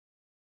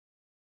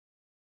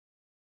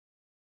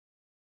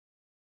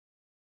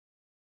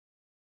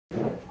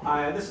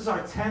This is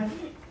our 10th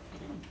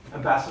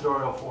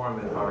ambassadorial forum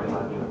at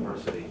Bar-Ilan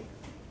University.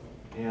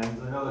 And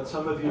I know that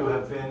some of you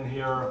have been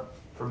here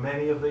for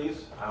many of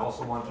these. I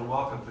also want to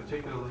welcome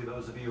particularly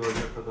those of you who are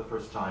here for the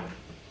first time.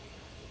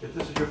 If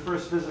this is your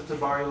first visit to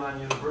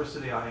Bar-Ilan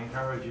University, I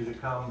encourage you to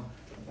come.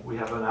 We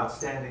have an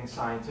outstanding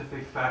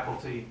scientific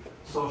faculty,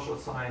 social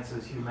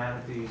sciences,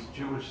 humanities,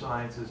 Jewish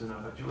sciences, and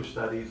Jewish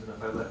studies, and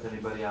if I left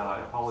anybody out,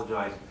 I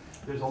apologize.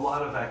 There's a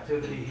lot of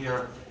activity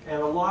here,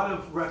 and a lot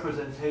of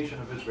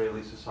representation of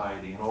Israeli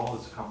society and all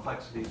its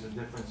complexities and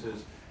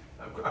differences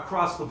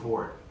across the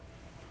board.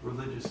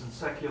 Religious and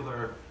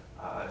secular,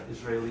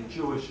 Israeli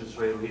Jewish,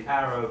 Israeli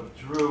Arab,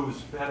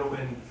 Druze,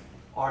 Bedouin.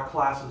 Our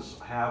classes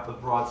have the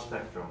broad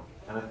spectrum.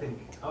 And I think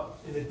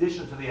in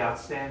addition to the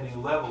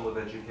outstanding level of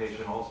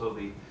education, also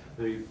the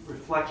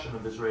reflection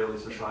of Israeli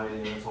society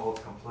and its all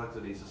its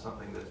complexities is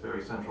something that's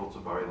very central to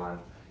Bar-Ilan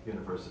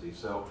University.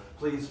 So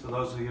please, for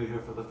those of you here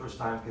for the first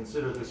time,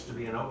 consider this to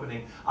be an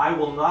opening. I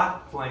will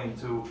not claim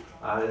to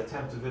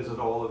attempt to visit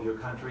all of your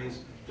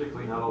countries,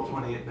 particularly not all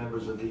 28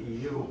 members of the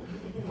EU,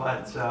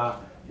 but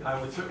I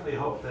would certainly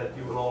hope that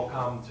you would all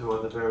come to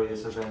the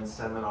various events,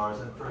 seminars,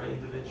 and for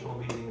individual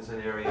meetings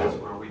in areas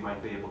where we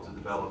might be able to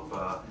develop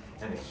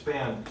and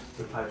expand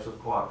the types of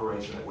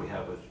cooperation that we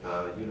have with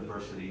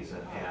universities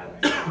and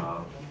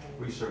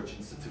research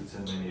institutes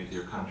in many of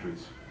your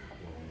countries.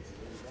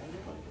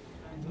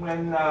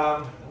 When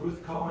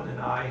Ruth Cohen and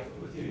I,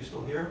 Ruth, are you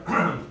still here?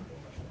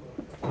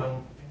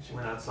 When she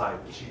went outside,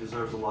 she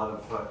deserves a lot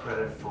of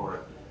credit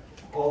for,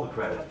 all the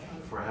credit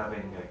for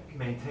having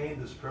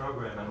maintained this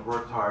program and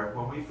worked hard.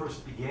 When we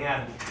first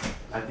began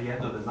at the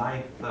end of the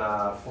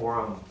 9th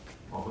forum,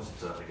 almost,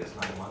 I guess,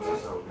 9 months or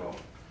so ago,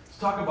 to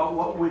talk about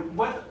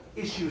what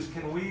issues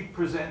can we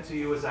present to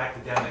you as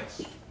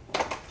academics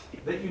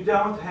that you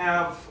don't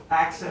have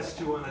access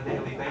to on a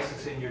daily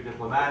basis in your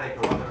diplomatic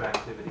or other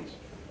activities.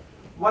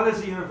 What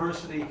as a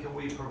university can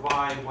we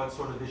provide? What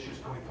sort of issues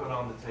can we put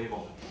on the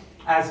table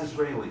as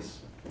Israelis?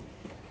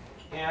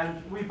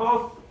 And we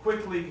both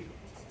quickly,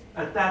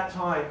 at that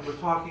time, were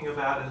talking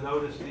about and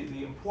noticed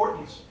the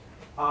importance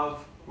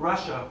of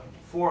Russia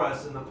for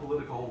us in the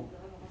political,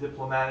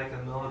 diplomatic,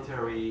 and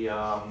military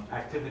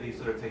activities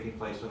that are taking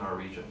place in our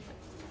region.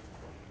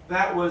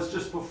 That was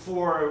just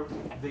before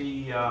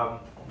the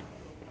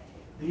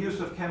use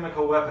of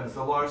chemical weapons,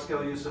 the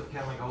large-scale use of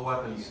chemical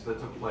weapons that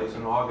took place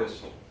in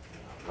August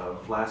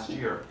of last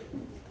year.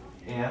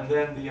 And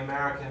then the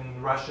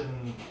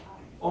American-Russian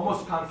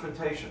almost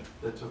confrontation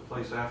that took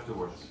place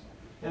afterwards.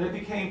 And it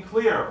became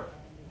clearer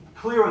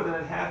than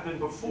it had been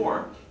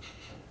before,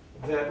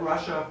 that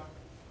Russia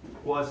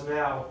was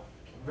now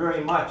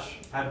very much,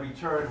 had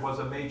returned, was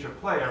a major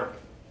player,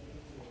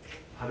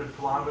 100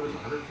 kilometers,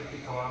 150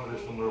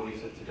 kilometers from where we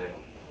sit today.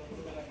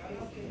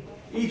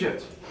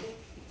 Egypt,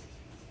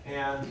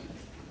 and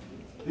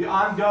the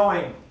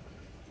ongoing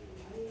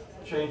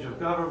change of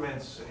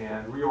governments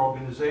and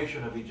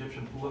reorganization of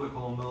Egyptian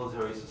political and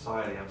military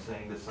society. I'm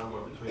saying this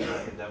somewhere between an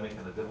academic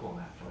and a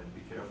diplomat, trying to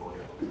be careful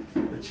here.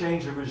 The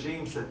change of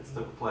regimes that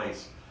took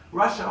place.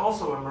 Russia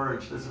also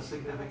emerged as a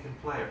significant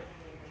player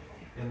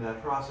in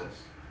that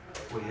process.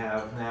 We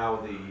have now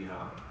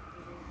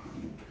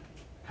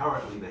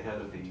currently the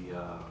head of the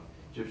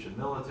Egyptian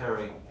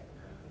military,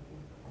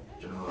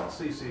 General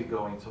al-Sisi,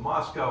 going to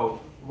Moscow,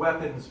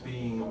 weapons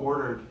being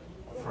ordered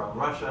from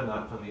Russia,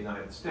 not from the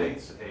United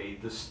States, a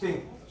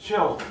distinct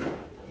chill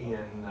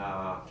in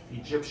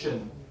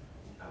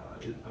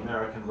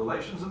Egyptian-American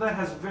relations, and that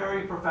has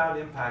very profound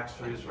impacts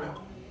for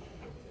Israel.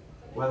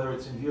 Whether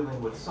it's in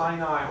dealing with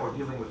Sinai or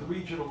dealing with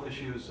regional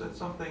issues, it's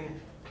something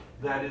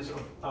that is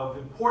of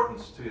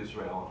importance to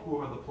Israel. Who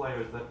are the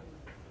players that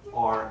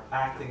are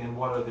acting and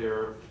what are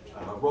their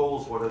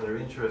roles, what are their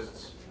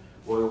interests,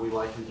 what are we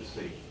likely to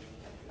see?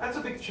 That's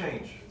a big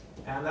change,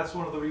 and that's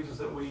one of the reasons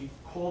that we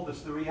call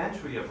this the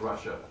re-entry of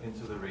Russia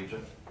into the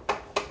region.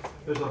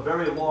 There's a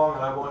very long,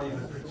 and I won't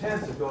even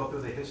pretend to go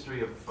through the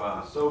history of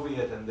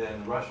Soviet and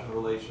then Russian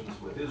relations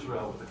with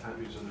Israel, with the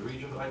countries in the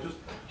region, but I just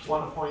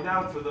want to point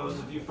out for those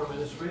of you from an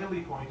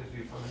Israeli point of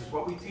view, from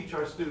what we teach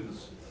our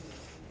students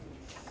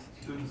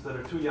that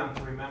are too young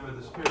to remember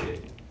this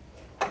period.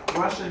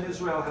 Russia and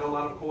Israel had a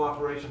lot of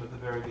cooperation at the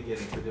very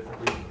beginning for different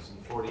reasons.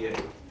 In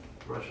 '48,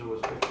 Russia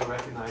was quick to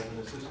recognize and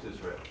assist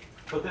Israel.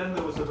 But then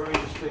there was a very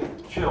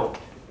distinct chill,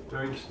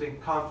 very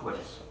distinct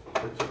conflicts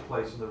that took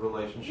place in the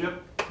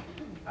relationship.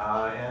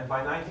 And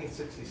by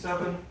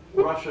 1967,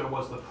 Russia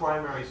was the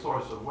primary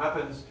source of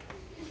weapons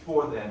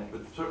for then,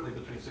 but certainly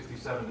between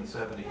 67 and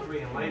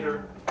 73 and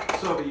later. The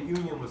Soviet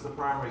Union was the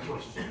primary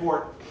source of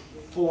support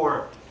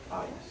for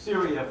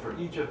Syria, for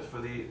Egypt,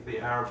 for the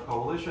Arab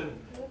coalition.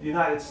 The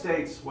United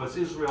States was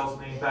Israel's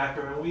main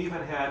backer, and we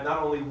even had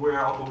not only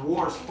where the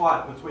wars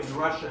fought between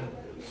Russian,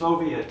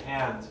 Soviet,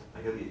 and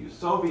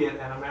Soviet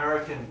and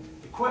American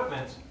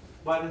equipment,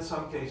 but in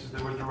some cases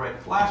there were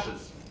direct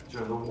clashes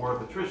during the war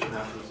of attrition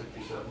after the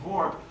 '67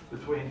 war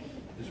between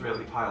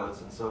Israeli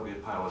pilots and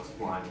Soviet pilots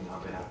flying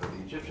on behalf of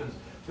the Egyptians.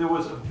 there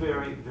was a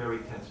very, very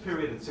tense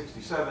period. In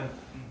 '67,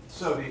 the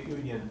Soviet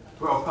Union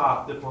broke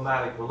off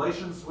diplomatic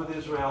relations with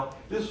Israel.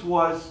 This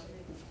was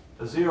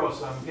a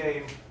zero-sum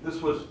game.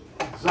 This was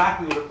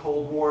exactly the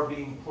Cold War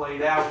being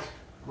played out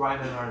right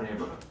in our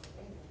neighborhood.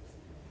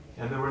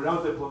 And there were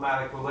no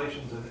diplomatic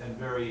relations and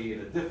very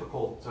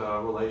difficult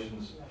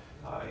relations,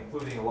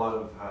 including a lot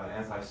of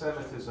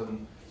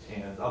anti-Semitism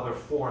and other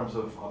forms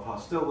of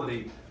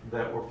hostility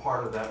that were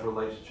part of that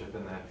relationship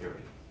in that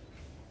period.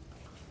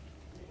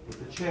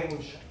 With the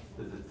change,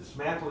 the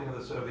dismantling of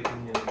the Soviet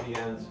Union at the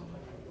end,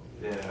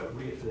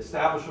 the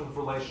establishment of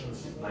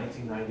relations in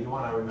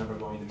 1991, I remember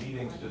going to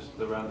meetings just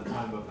around the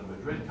time of the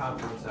Madrid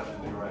conference after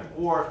the Iraq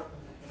War,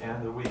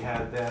 and we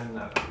had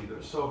then either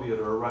a Soviet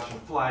or a Russian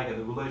flag,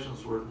 and the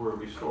relations were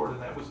restored,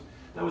 and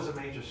that was a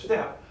major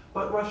step.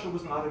 But Russia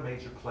was not a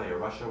major player.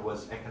 Russia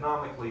was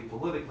economically,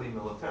 politically,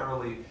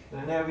 militarily,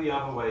 and in every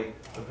other way,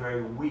 a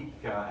very weak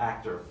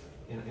actor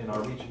in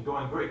our region,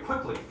 going very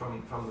quickly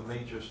from the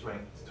major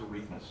strength to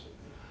weakness.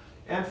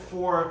 And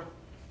for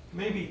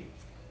maybe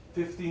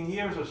 15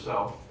 years or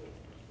so,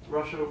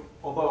 Russia,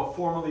 although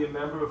formerly a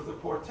member of the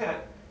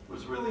Quartet,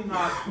 was really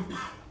not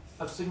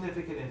of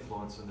significant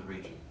influence in the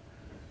region.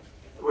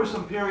 There were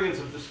some periods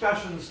of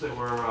discussions. There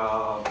were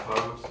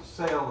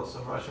sale of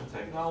some Russian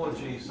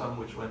technology, some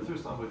which went through,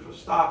 some which were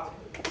stopped,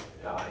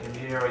 in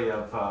the area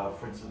of,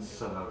 for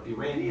instance,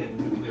 Iranian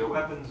nuclear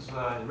weapons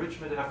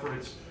enrichment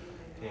efforts.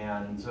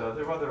 And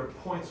there were other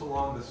points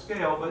along the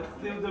scale, but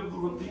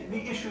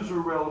the issues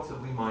were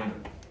relatively minor.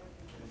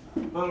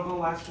 But over the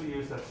last few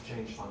years, that's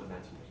changed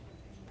fundamentally.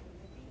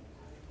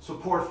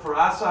 Support for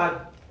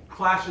Assad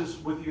clashes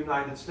with the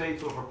United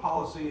States over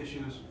policy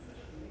issues.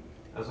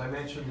 As I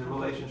mentioned, the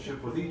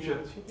relationship with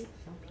Egypt.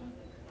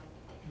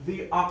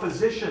 The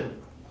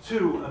opposition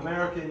to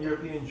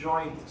American-European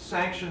joint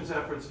sanctions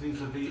efforts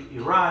vis-a-vis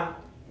Iran.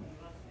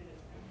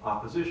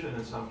 Opposition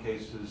in some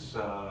cases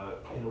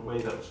in a way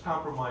that was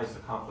compromised. The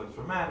conflicts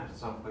were managed. In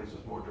some places,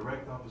 more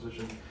direct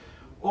opposition.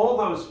 All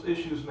those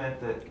issues meant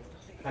that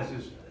as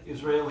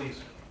Israelis,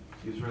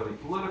 the Israeli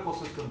political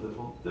system,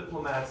 the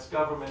diplomats,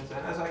 governments,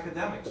 and as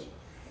academics,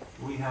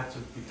 we had to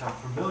become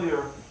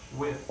familiar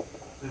with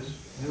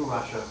this new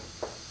Russia,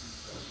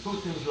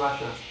 Putin's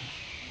Russia.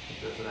 I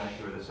think that's an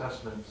accurate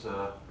assessment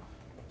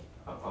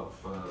of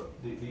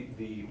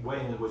the way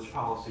in which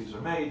policies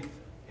are made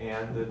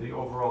and the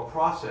overall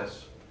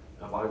process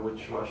by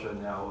which Russia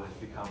now has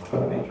become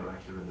a major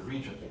actor in the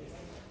region.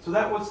 So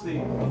that was the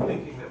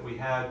thinking that we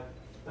had.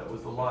 That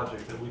was the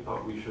logic that we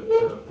thought we should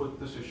put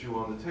this issue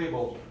on the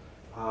table.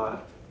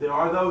 There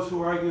are those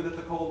who argue that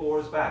the Cold War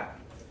is back.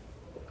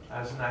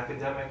 As an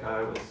academic,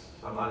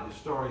 I'm not a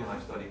historian, I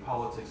study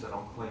politics. I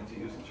don't claim to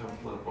use the term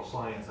political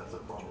science, that's a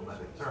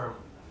problematic term.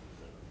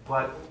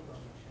 But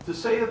to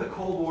say that the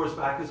Cold War is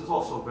back is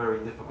also very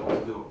difficult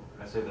to do.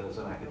 I say that as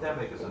an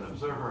academic, as an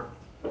observer,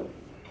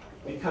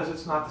 because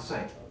it's not the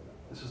same.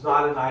 This is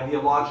not an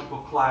ideological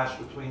clash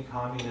between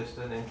communist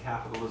and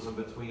capitalism,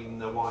 between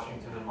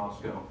Washington and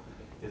Moscow.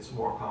 It's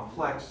more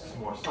complex, it's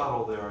more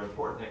subtle. There are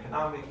important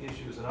economic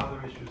issues and other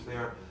issues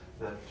there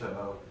that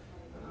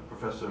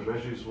Professor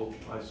Regis will,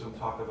 I assume,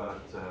 talk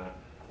about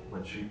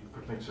when she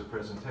makes her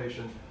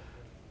presentation.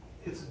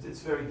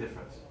 It's very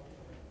different.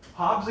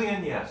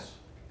 Hobbesian, yes.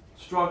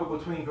 Struggle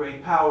between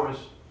great powers,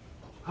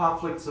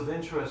 conflicts of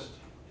interest,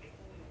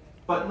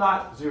 but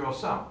not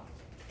zero-sum.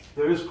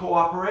 There is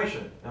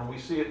cooperation, and we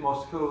see it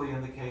most clearly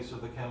in the case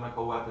of the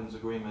chemical weapons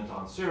agreement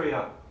on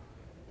Syria,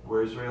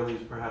 where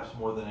Israelis, perhaps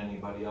more than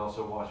anybody else,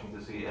 are watching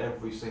to see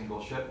every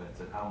single shipment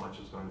and how much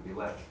is going to be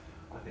left.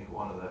 I think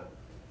one of the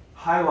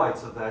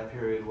highlights of that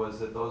period was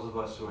that those of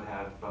us who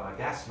have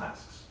gas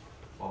masks,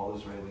 all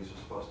Israelis are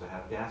supposed to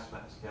have gas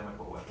masks,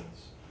 chemical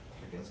weapons,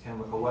 against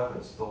chemical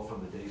weapons, still from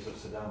the days of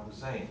Saddam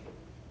Hussein.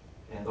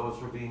 And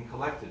those were being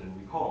collected and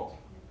recalled.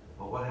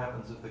 Well, what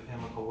happens if the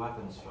chemical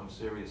weapons from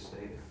Syria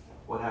stay there?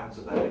 What happens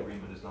if that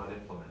agreement is not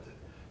implemented?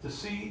 To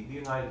see the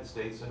United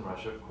States and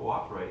Russia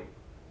cooperate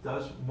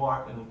does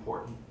mark an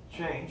important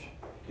change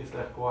if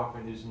that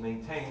cooperation is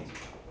maintained,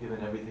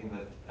 given everything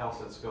else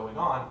that's going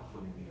on,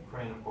 including the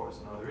Ukraine, of course,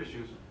 and other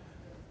issues,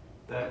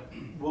 that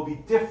will be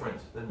different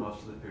than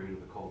most of the period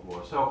of the Cold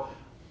War. So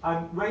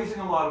I'm raising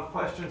a lot of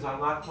questions.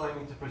 I'm not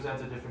claiming to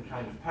present a different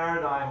kind of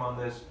paradigm on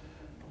this,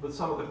 but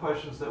some of the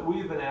questions that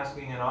we've been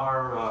asking in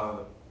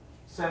our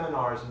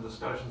seminars and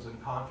discussions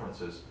and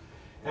conferences.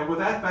 And with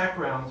that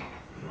background,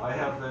 I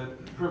have the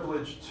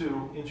privilege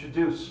to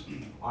introduce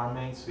our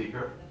main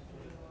speaker.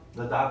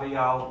 Nadav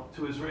Eyal,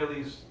 to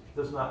Israelis,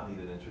 does not need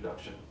an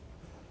introduction.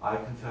 I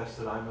confess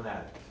that I'm an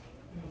addict.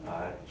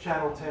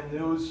 Channel 10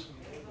 News,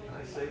 can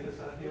I say this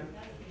out here?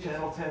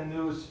 Channel 10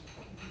 News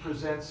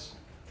presents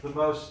the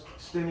most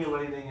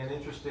stimulating and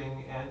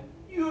interesting and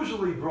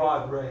usually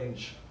broad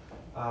range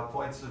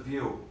points of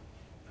view.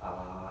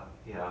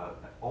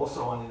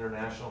 Also on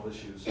international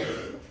issues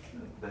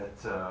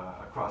that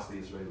across the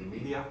Israeli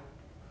media,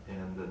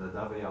 and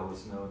Nadav Eyal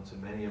is known to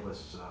many of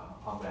us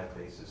on that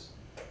basis.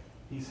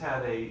 He's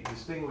had a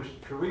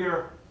distinguished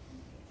career,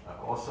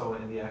 also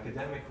in the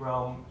academic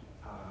realm,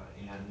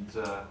 and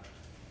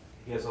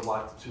he has a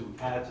lot to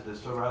add to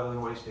this. So rather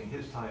than wasting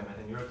his time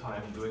and your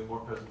time and doing more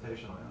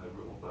presentation, I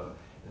will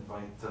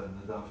invite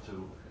Nadav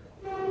to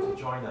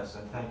join us.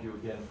 And thank you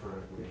again for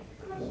agreeing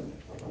to participate.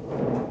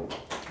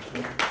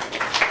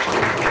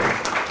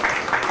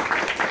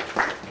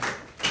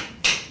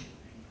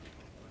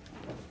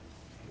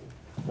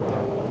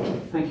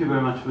 Thank you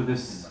very much for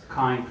this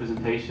kind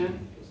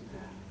presentation.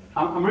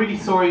 I'm really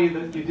sorry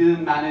that you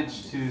didn't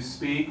manage to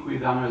speak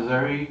with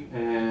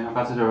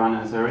Ambassador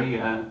Anna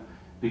Azari,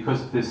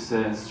 because of this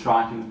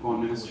strike in the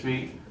Foreign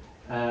Ministry.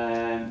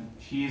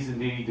 She is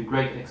indeed a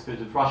great expert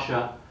of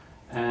Russia,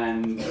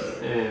 and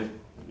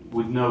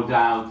with no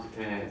doubt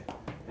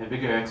a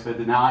bigger expert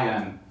than I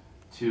am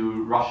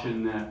to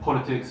Russian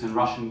politics and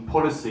Russian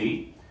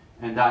policy,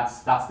 and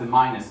that's the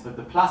minus. But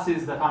the plus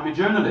is that I'm a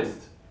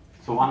journalist,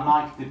 so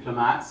unlike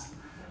diplomats,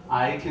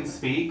 I can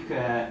speak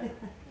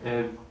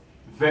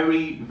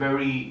very,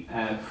 very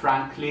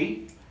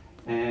frankly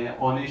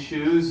on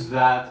issues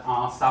that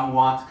are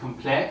somewhat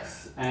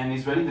complex, and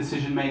Israeli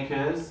decision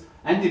makers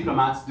and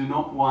diplomats do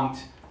not want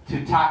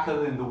to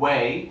tackle in the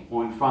way,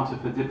 or in front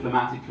of the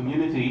diplomatic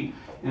community,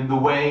 in the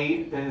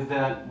way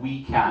that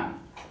we can.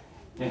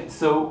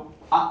 So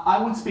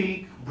I will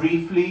speak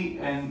briefly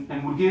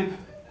and will give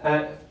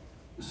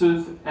sort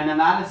of an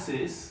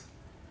analysis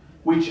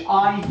which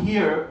I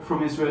hear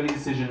from Israeli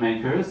decision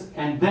makers,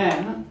 and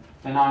then,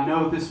 and I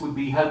know this would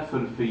be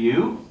helpful for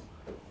you,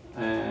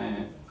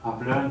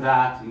 I've learned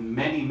that in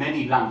many,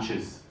 many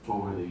lunches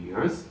over the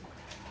years,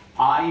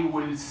 I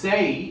will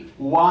say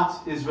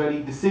what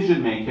Israeli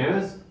decision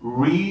makers,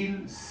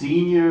 real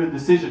senior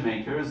decision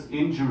makers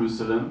in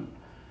Jerusalem,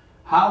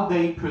 how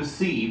they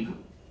perceive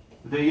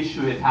the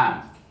issue at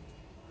hand.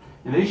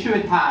 And the issue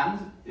at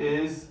hand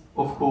is,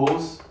 of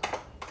course,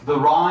 the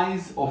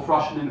rise of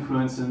Russian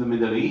influence in the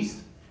Middle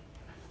East,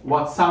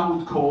 what some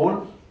would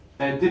call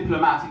a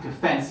diplomatic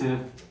offensive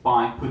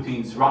by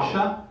Putin's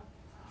Russia,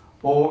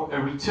 or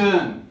a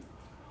return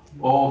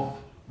of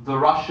the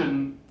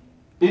Russian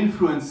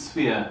influence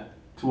sphere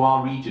to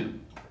our region.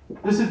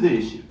 This is the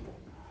issue.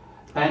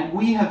 And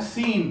we have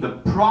seen the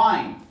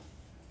prime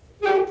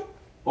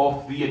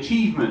of the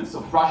achievements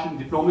of Russian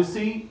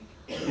diplomacy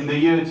in the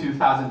year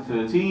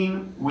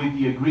 2013 with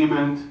the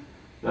agreement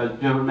that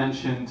Gerald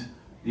mentioned,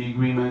 the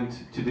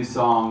agreement to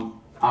disarm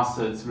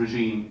Assad's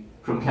regime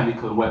from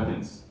chemical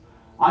weapons.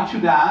 I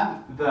should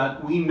add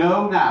that we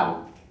know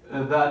now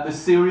that the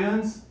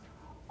Syrians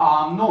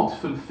are not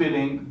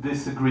fulfilling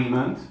this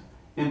agreement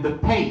in the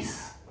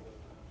pace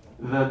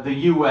that the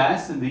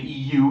US and the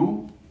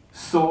EU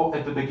saw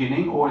at the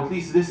beginning, or at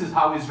least this is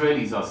how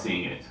Israelis are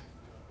seeing it.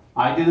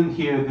 I didn't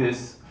hear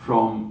this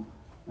from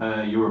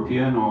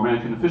European or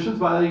American officials,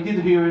 but I did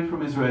hear it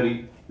from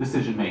Israeli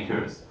decision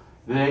makers.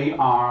 They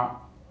are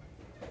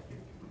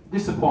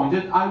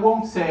disappointed. I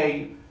won't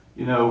say,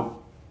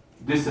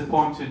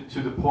 disappointed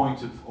to the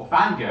point of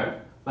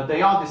anger, but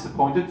they are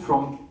disappointed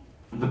from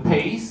the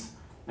pace,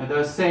 and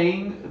they're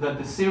saying that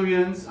the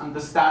Syrians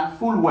understand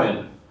full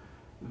well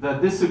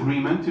that this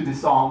agreement to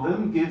disarm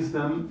them gives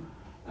them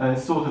a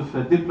sort of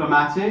a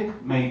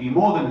diplomatic, maybe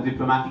more than a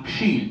diplomatic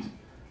shield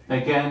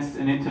against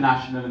an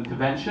international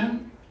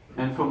intervention,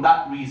 and from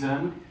that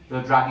reason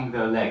they're dragging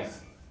their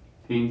legs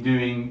in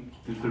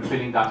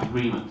fulfilling that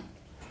agreement.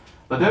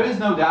 But there is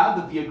no doubt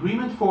that the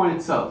agreement for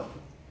itself,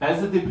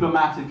 as a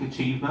diplomatic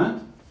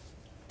achievement,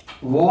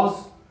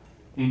 was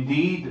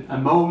indeed a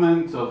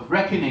moment of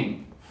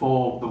reckoning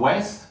for the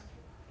West,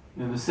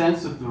 in the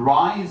sense of the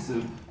rise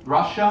of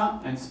Russia,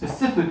 and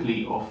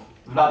specifically of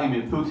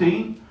Vladimir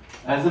Putin,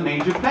 as a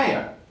major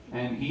player.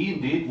 And he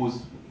indeed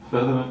was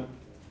further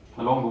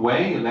along the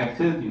way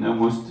elected,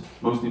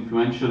 most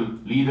influential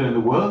leader in the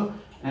world.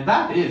 And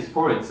that is,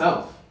 for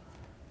itself,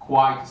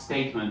 quite a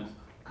statement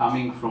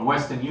coming from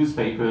Western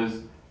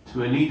newspapers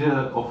to a leader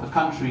of a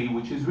country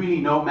which is really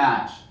no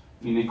match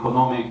in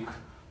economic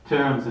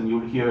terms, and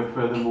you'll hear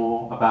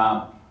furthermore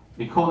about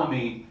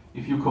economy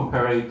if you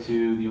compare it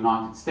to the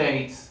United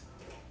States,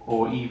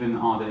 or even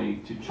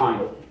to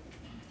China.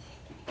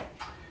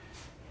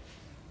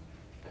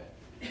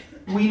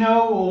 We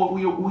know,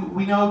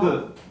 we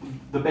know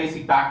the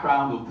basic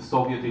background of the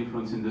Soviet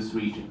influence in this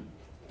region.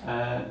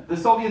 The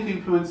Soviet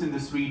influence in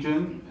this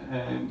region,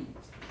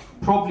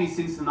 probably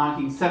since the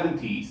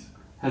 1970s,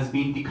 has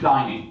been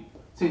declining.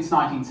 Since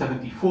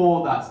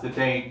 1974, that's the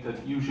date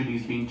that usually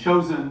is being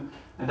chosen,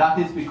 and that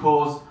is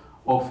because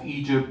of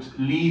Egypt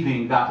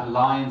leaving that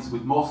alliance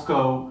with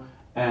Moscow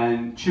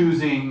and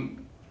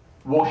choosing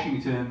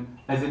Washington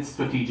as its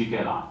strategic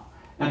ally.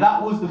 And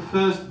that was the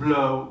first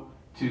blow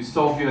to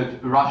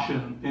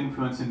Soviet-Russian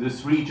influence in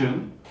this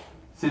region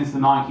since the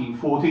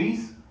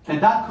 1940s,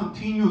 and that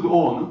continued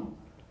on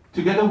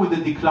together with the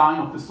decline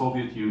of the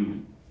Soviet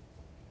Union.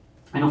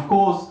 And of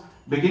course,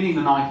 beginning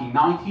the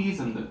 1990s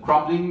and the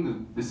crumbling,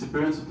 the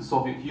disappearance of the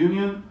Soviet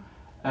Union,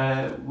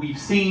 we've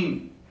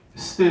seen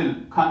still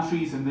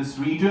countries in this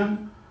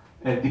region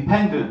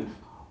dependent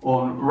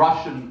on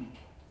Russian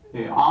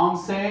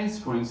arms sales,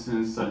 for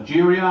instance,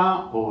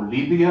 Algeria or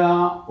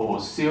Libya or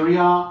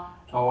Syria,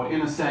 or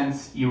in a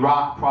sense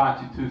Iraq prior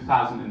to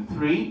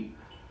 2003.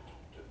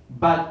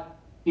 But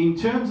in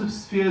terms of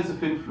spheres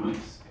of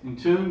influence, in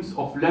terms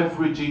of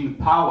leveraging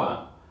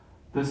power,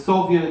 the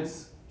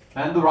Soviets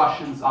and the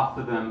Russians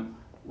after them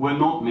were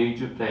not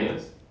major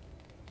players.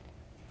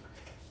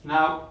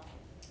 Now,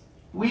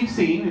 we've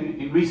seen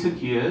in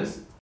recent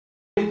years,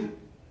 with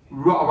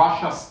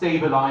Russia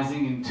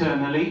stabilizing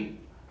internally,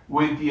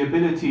 with the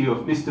ability of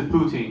Mr.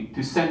 Putin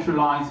to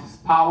centralize his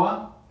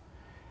power,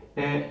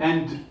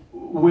 and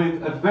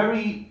with a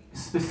very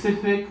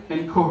specific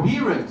and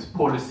coherent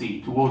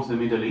policy towards the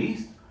Middle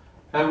East,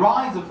 a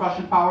rise of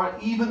Russian power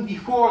even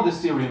before the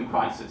Syrian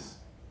crisis.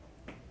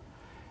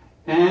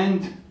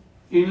 And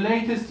in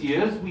latest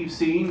years, we've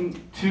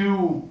seen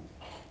two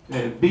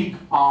big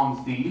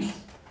arms deals,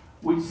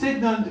 which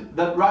signaled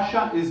that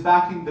Russia is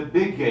back in the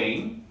big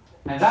game,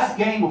 and that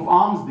game of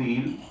arms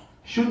deal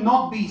should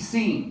not be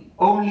seen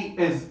only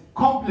as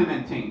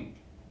complementing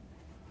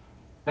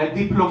a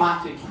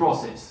diplomatic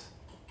process.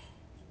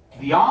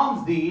 The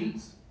arms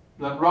deals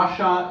that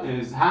Russia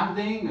is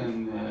handling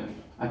and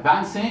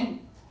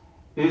advancing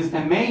is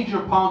a major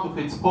part of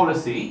its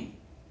policy,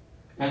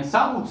 and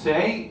some would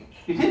say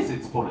it is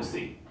its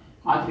policy.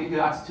 I think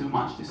that's too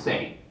much to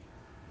say.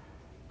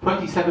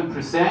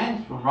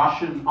 27% from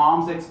Russian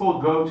arms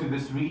export go to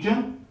this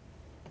region.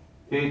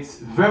 It's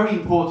very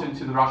important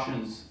to the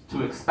Russians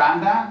to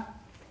expand that.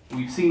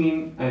 We've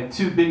seen a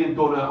 $2 billion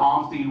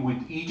arms deal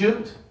with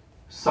Egypt,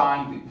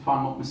 signed, if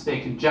I'm not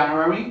mistaken,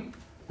 January.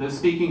 They're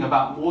speaking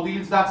about more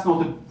deals. That's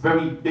not a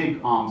very big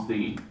arms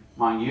deal,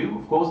 mind you.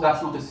 Of course,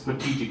 that's not a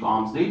strategic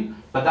arms deal,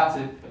 but that's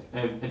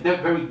a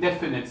very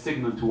definite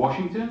signal to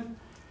Washington.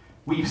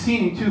 We've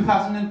seen in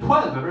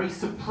 2012 a very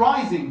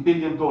surprising $1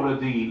 billion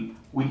deal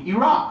with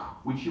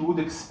Iraq, which you would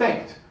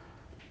expect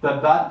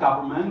that that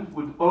government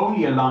would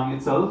only align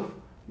itself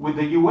with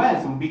the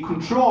US and be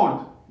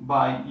controlled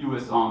by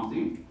US arms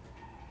deal.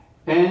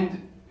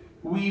 And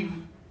we've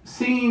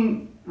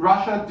seen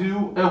Russia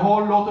do a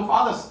whole lot of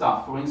other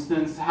stuff. For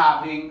instance,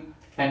 having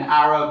an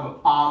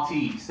Arab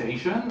RT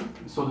station,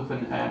 sort of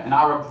an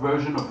Arab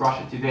version of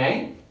Russia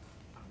Today,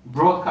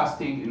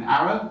 broadcasting in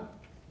Arab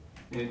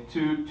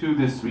to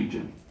this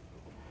region.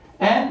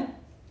 And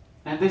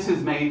this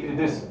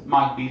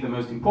might be the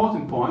most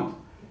important point,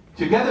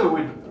 together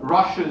with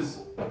Russia's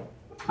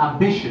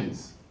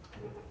ambitions,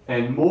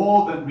 and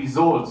more than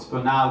results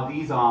for now,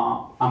 these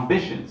are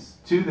ambitions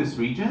to this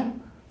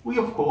region, we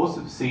of course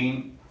have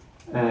seen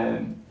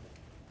a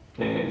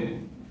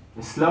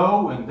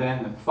slow and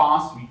then a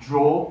fast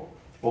withdrawal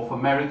of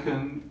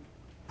American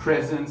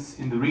presence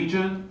in the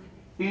region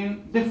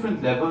in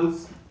different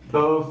levels,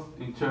 both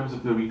in terms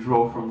of the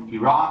withdrawal from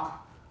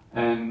Iraq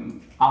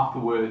and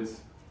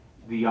afterwards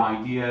the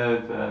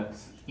idea that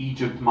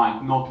Egypt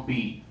might not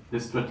be the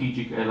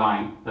strategic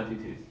ally that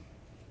it is.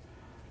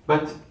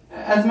 But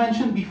as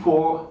mentioned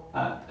before,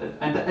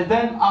 and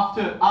then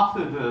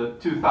after the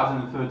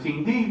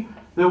 2013 deal,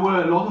 there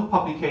were a lot of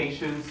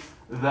publications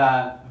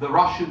that the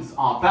Russians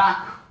are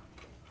back.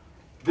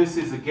 This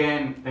is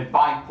again a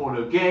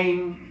bipolar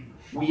game.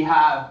 We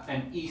have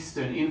an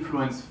Eastern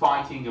influence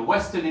fighting a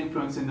Western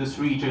influence in this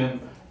region,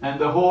 and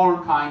the whole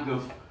kind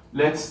of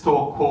let's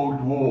talk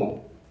Cold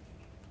War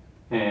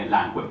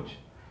language.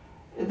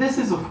 This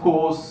is, of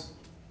course,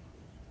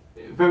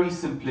 very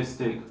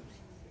simplistic,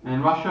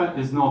 and Russia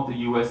is not the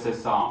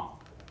USSR.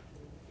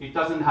 It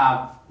doesn't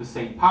have the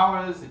same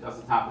powers, it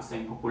doesn't have the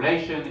same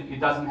population, it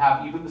doesn't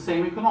have even the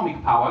same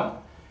economic power.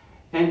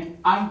 And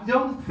I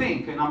don't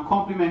think, and I'm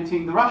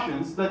complimenting the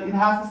Russians, that it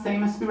has the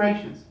same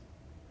aspirations.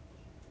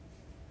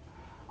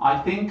 I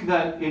think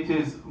that it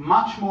is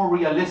much more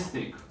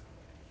realistic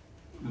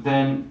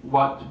than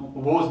what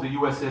was the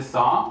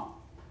USSR.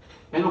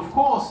 And of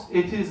course,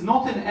 it is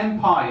not an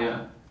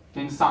empire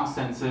in some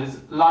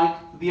senses like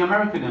the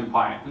American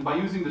empire. And by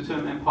using the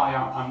term empire,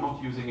 I'm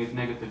not using it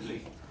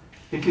negatively.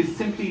 It is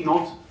simply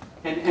not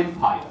an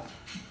empire,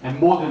 a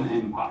modern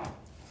empire.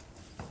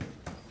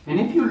 And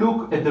if you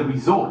look at the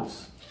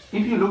results,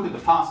 if you look at the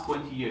past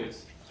 20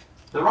 years,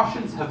 the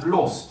Russians have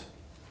lost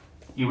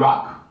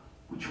Iraq,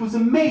 which was a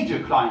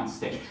major client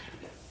state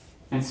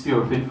and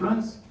sphere of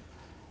influence.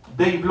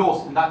 They've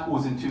lost, and that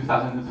was in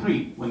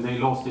 2003, when they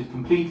lost it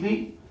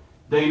completely.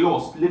 They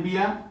lost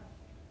Libya.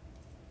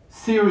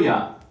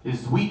 Syria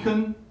is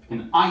weakened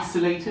and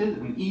isolated,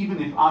 and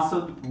even if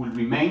Assad will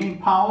remain in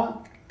power,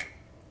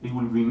 it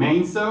will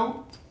remain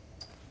so.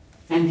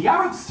 And the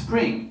Arab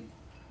Spring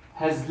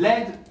has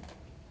led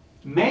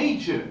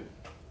major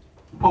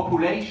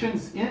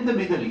populations in the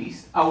Middle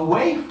East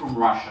away from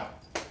Russia,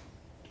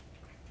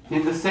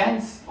 in the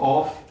sense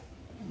of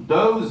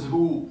those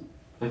who,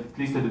 at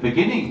least at the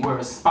beginning, were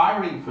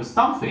aspiring for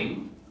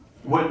something,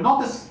 were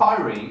not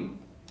aspiring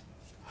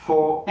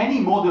for any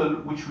model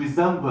which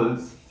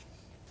resembles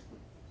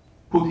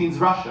Putin's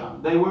Russia.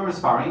 They were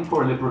aspiring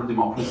for a liberal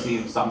democracy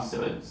of some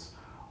sense,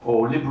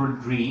 or liberal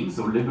dreams,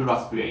 or liberal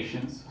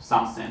aspirations of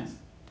some sense.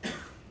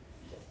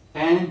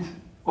 And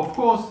of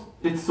course,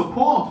 its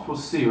support for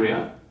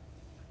Syria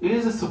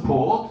is a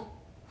support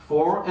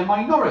for a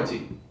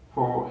minority,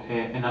 for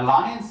an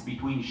alliance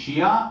between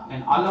Shia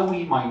and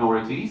Alawi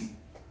minorities,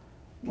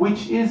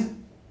 which is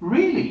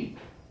really,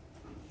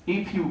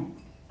 if you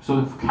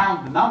sort of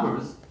count the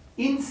numbers,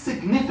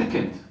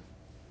 insignificant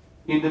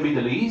in the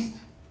Middle East,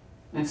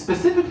 and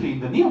specifically in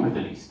the Near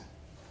Middle East.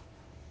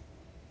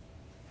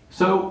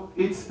 So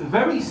its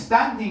very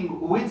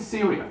standing with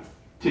Syria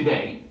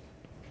today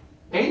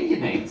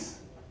alienates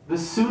the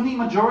Sunni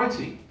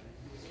majority.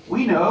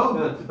 We know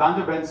that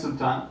Bandar Ben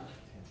Sultan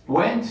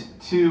went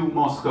to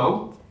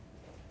Moscow,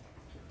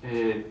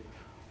 if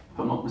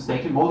I'm not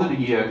mistaken, more than a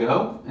year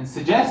ago, and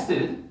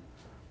suggested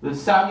that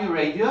Saudi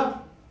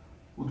Arabia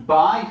would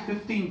buy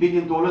 $15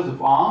 billion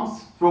of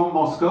arms from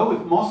Moscow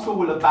if Moscow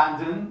will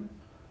abandon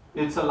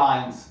its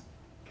alliance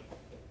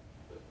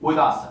with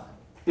Assad.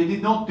 It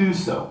did not do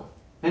so.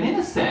 And in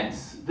a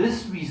sense,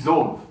 this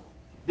resolve,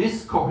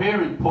 this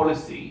coherent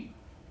policy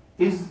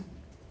is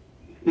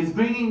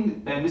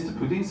bringing Mr.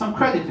 Putin some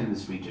credit in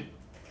this region,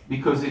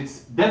 because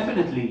it's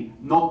definitely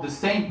not the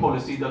same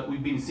policy that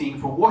we've been seeing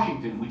from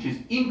Washington, which is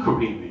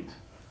incoherent,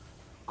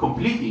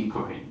 completely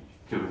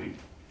incoherent.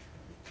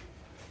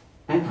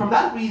 And for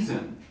that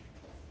reason,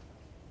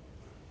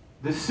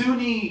 the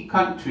Sunni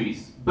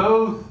countries,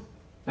 both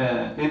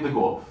in the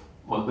Gulf,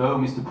 although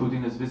Mr.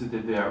 Putin has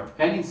visited there,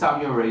 and in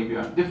Saudi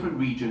Arabia, different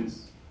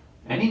regions,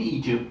 and in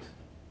Egypt,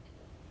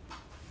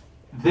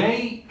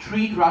 they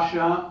treat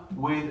Russia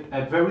with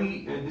a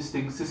very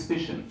distinct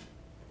suspicion.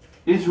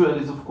 Israel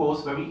is, of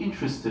course, very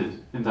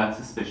interested in that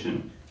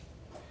suspicion.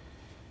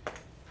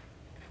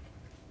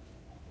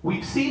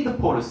 We've seen the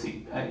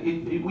policy.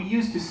 We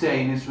used to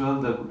say in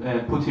Israel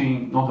that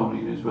Putin, not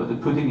only in Israel,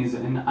 that Putin is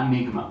an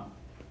enigma.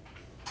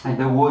 And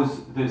there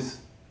was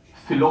this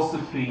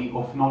philosophy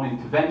of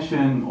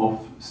non-intervention,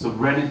 of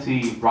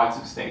sovereignty, rights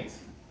of states.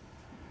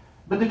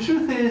 But the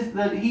truth is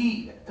that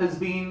he has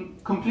been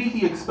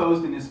completely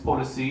exposed in his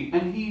policy,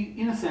 and he,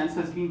 in a sense,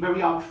 has been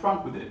very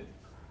upfront with it.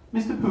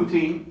 Mr.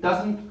 Putin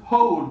doesn't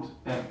hold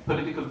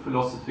political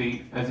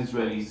philosophy as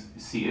Israelis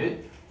see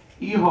it.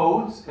 He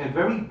holds a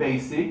very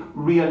basic,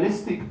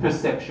 realistic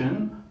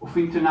perception of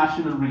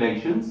international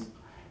relations.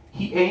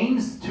 He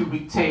aims to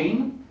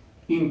retain,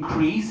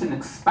 increase, and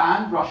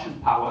expand Russian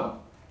power.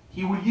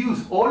 He will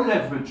use all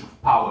leverage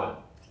of power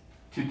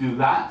to do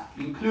that,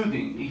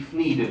 including, if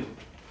needed,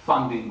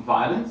 funding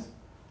violence.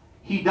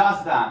 He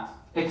does that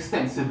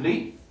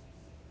extensively.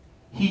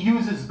 He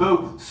uses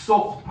both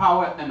soft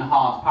power and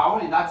hard power.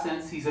 In that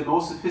sense, he's a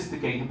more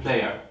sophisticated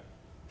player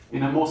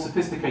in a more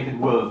sophisticated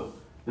world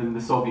than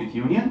the Soviet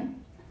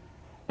Union.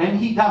 And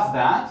he does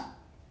that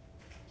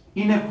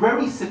in a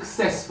very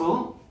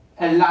successful,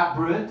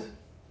 elaborate,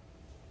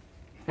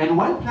 and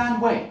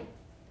well-planned way,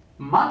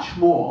 much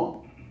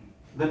more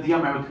than the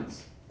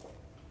Americans.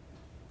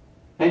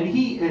 And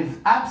he is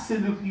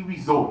absolutely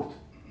resolved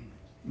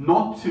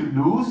not to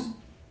lose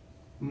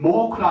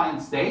more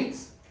client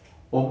states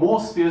or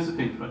more spheres of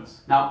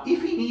influence. Now,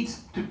 if he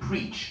needs to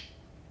preach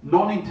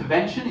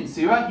non-intervention in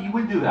Syria, he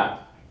will do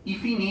that.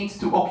 If he needs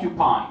to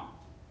occupy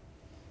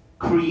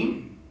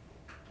Crimea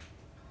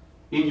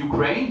in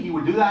Ukraine, he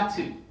will do that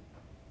too.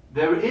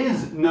 There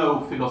is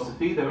no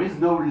philosophy, there is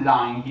no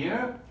line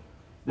here,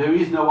 there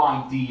is no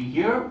ideal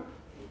here.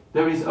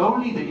 There is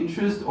only the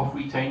interest of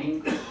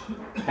retaining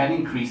and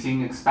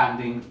increasing,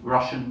 expanding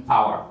Russian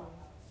power.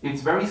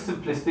 It's very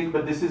simplistic,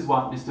 but this is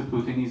what Mr.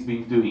 Putin has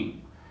been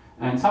doing.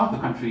 And some of the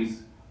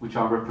countries which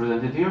are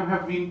represented here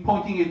have been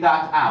pointing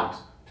that out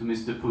to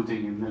Mr.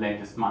 Putin in the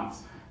latest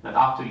months, that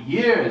after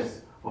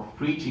years of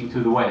preaching to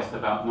the West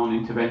about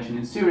non-intervention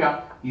in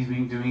Syria, he's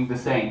been doing the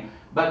same.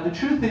 But the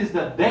truth is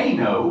that they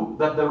know,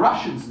 that the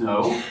Russians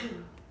know,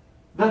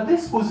 that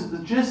this was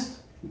just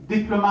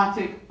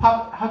diplomatic,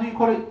 how do you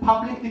call it,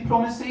 public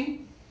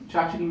diplomacy, which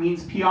actually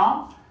means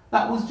PR.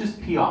 That was just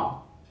PR.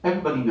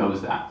 Everybody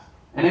knows that.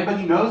 And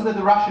everybody knows that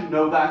the Russians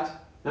know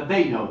that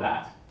they know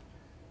that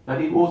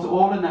it was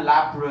all an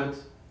elaborate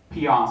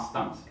PR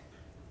stunt.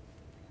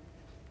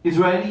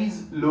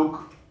 Israelis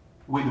look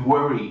with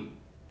worry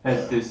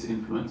at this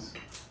influence.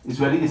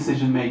 Israeli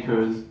decision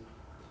makers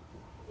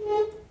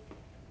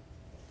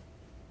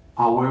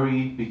are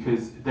worried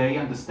because they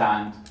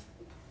understand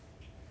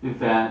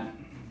that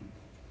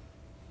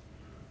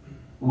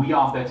we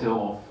are better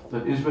off,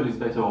 that Israel is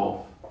better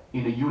off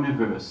in a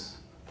universe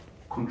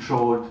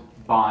controlled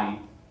by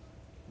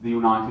the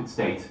United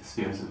States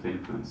spheres of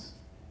influence.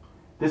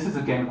 This is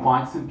again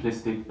quite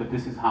simplistic, but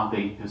this is how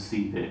they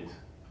perceive it.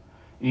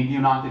 In the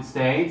United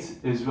States,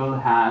 Israel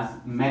has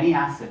many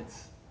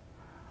assets.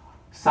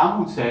 Some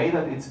would say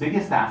that its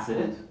biggest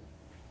asset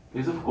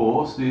is, of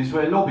course, the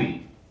Israel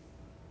lobby.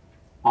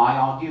 I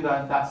argue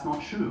that that's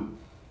not true.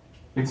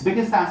 Its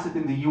biggest asset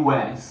in the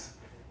US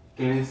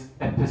is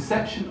a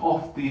perception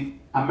of the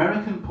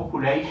American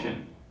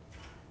population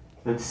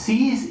that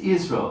sees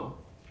Israel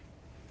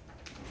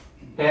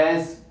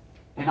as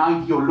an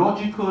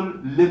ideological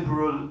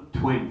liberal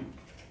twin,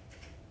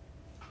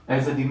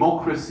 as a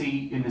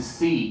democracy in a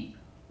sea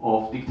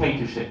of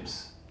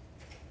dictatorships,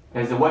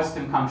 as a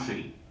Western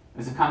country,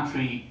 as a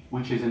country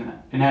which is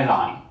an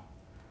ally.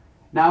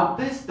 Now,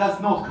 this does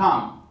not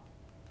come.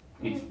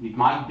 It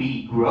might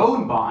be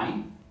grown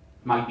by,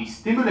 might be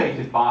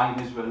stimulated by an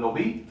Israel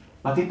lobby,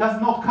 But it does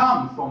not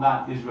come from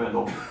that Israel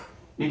law.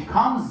 It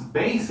comes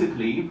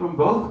basically from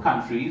both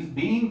countries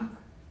being,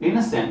 in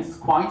a sense,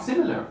 quite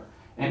similar.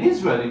 And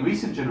Israel in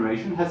recent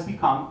generation has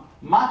become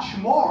much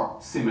more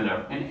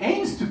similar and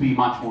aims to be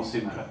much more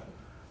similar.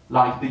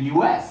 Like the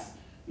US,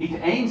 it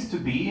aims to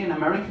be an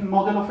American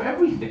model of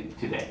everything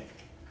today.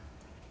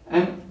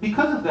 And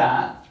because of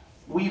that,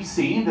 we've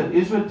seen that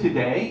Israel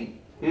today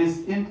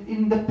is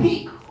in the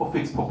peak of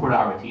its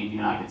popularity in the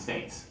United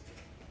States.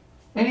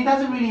 And it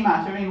doesn't really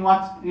matter in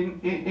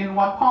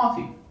what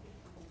party,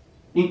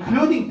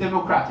 including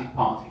Democratic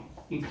Party,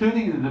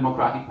 including the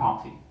Democratic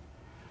Party.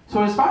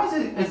 So as far as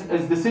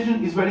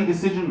Israeli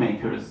decision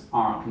makers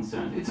are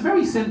concerned, it's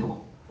very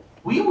simple.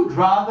 We would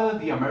rather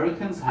the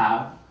Americans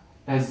have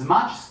as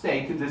much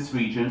stake in this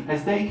region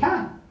as they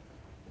can,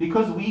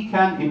 because we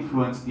can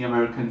influence the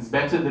Americans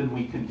better than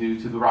we can do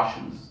to the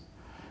Russians.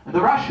 And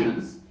the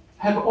Russians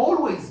have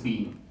always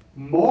been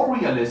more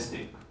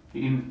realistic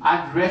in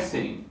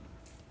addressing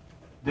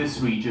this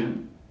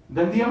region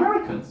than the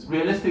Americans.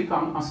 Realistic,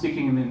 I'm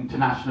speaking in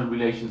international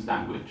relations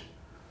language.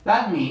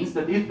 That means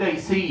that if they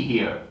see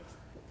here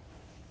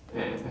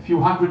a few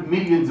hundred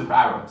millions of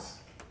Arabs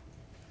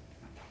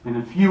and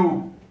a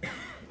few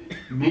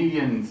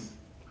millions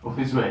of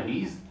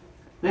Israelis,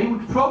 they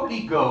would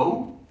probably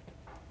go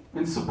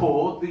and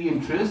support the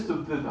interest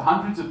of the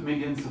hundreds of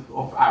millions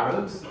of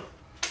Arabs.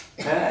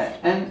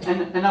 And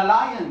an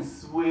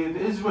alliance with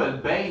Israel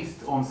based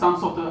on some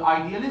sort of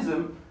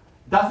idealism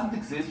doesn't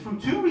exist from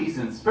two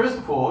reasons. First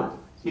of all,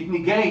 it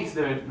negates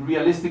the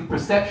realistic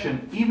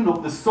perception even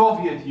of the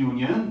Soviet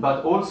Union,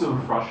 but also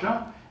of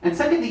Russia. And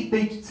secondly,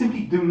 they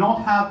simply do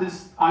not have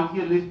this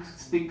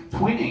idealistic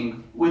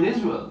twinning with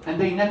Israel, and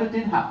they never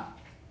did have.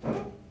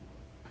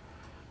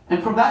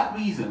 And for that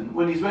reason,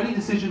 when Israeli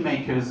decision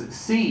makers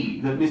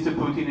see that Mr.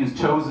 Putin is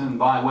chosen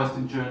by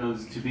Western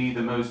journals to be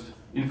the most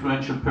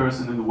influential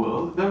person in the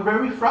world, they're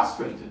very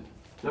frustrated.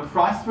 They're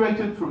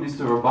frustrated from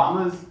Mr.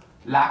 Obama's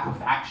lack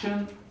of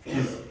action,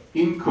 his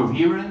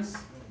incoherence,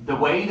 the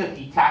way that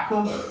he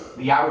tackled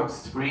the Arab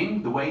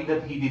Spring, the way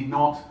that he did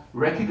not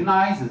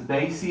recognize, as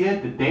they see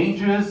it, the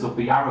dangers of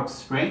the Arab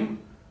Spring,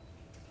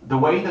 the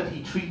way that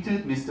he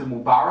treated Mr.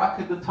 Mubarak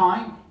at the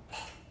time.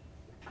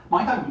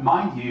 Might I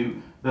remind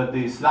you that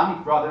the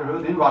Islamic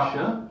Brotherhood in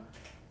Russia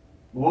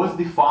was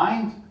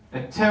defined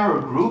a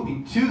terror group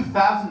in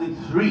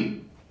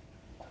 2003.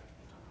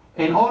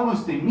 And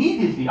almost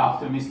immediately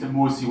after Mr.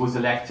 Morsi was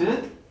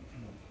elected,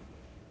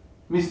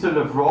 Mr.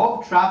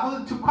 Lavrov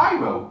traveled to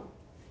Cairo.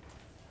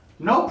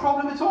 No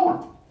problem at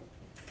all.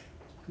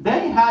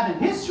 They had a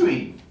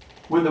history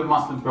with the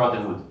Muslim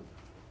Brotherhood.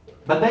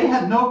 But they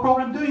had no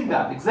problem doing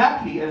that,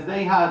 exactly as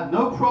they had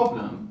no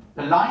problem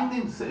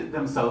aligning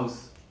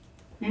themselves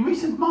in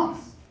recent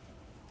months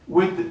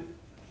with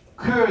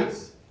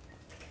Kurds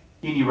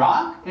in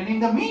Iraq, and in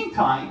the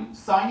meantime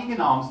signing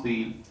an arms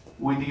deal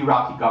with the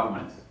Iraqi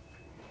government.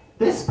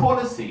 This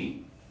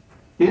policy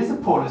is a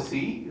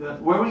policy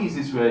that worries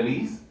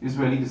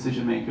Israeli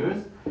decision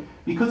makers,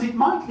 because it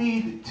might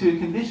lead to a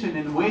condition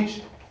in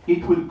which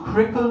it will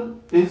cripple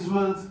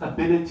Israel's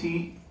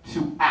ability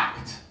to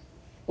act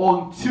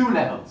on two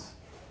levels.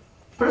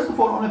 First of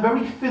all, on a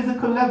very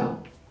physical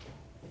level.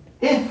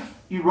 If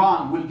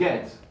Iran will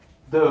get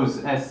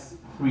those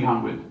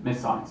S-300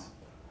 missiles,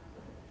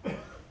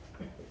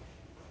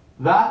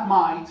 that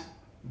might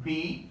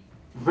be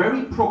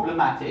very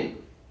problematic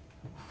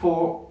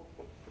for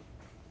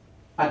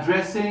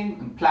addressing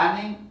and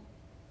planning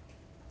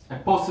a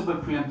possible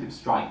preemptive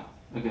strike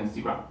against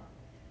Iran.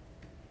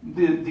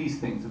 These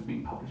things have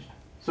been published.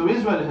 So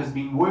Israel has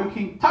been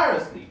working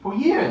tirelessly for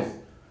years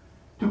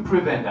to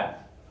prevent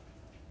that.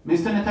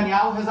 Mr.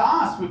 Netanyahu has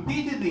asked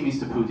repeatedly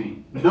Mr.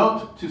 Putin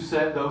not to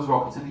sell those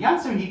rockets, and the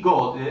answer he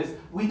got is,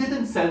 we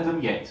didn't sell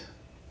them yet.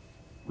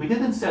 We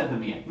didn't sell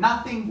them yet.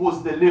 Nothing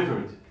was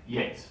delivered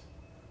yet.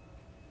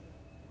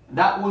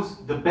 That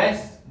was the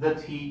best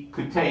that he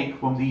could take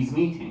from these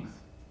meetings.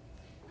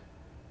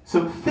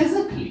 So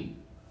physically,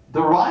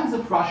 the rise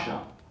of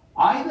Russia,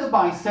 either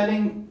by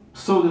selling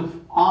sort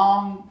of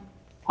arms,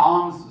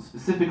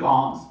 specific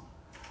arms,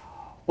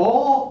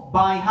 or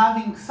by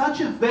having such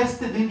a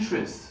vested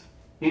interest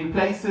in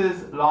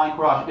places like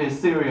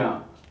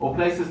Syria or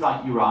places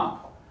like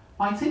Iraq,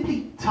 might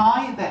simply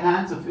tie the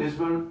hands of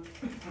Israel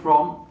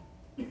from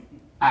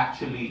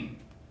actually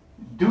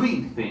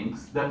doing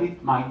things that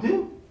it might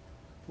do.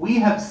 We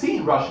have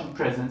seen Russian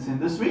presence in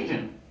this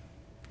region.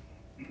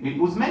 It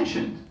was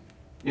mentioned.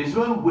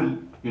 Israel will,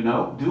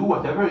 do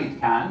whatever it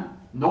can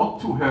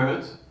not to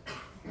hurt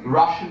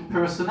Russian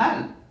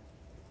personnel.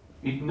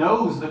 It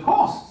knows the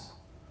costs.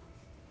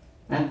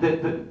 And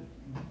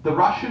the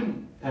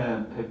Russian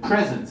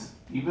presence,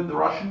 even the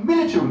Russian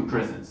military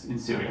presence in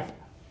Syria,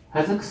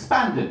 has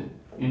expanded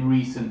in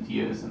recent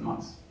years and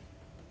months.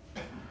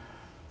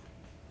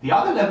 The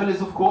other level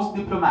is, of course,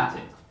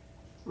 diplomatic.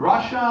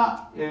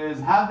 Russia is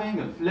having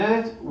a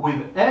flirt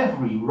with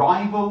every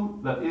rival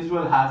that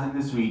Israel has in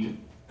this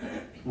region,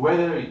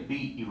 whether it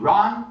be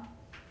Iran,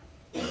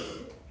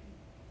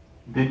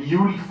 the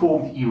newly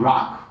formed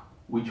Iraq,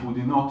 which we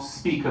do not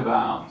speak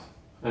about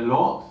a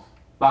lot,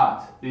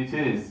 but it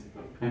is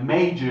a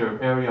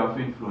major area of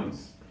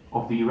influence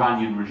of the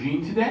Iranian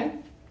regime today.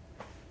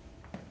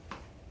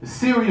 The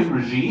Syrian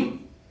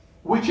regime,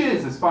 which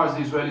is, as far as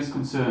Israel is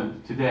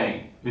concerned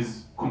today,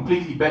 is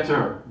completely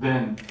better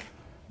than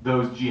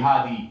those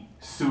jihadi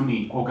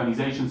Sunni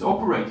organizations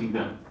operating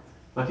them,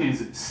 but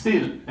is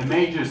still a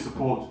major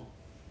supporter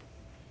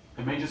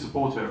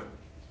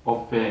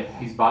of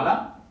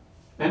Hezbollah,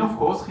 and of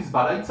course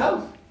Hezbollah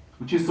itself,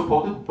 which is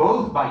supported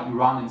both by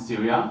Iran and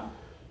Syria.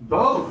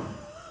 Both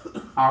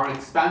are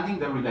expanding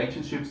their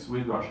relationships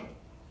with Russia.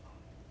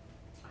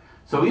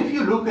 So if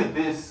you look at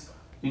this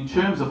in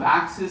terms of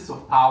axis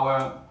of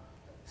power,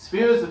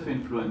 spheres of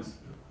influence,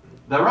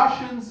 the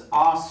Russians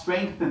are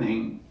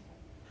strengthening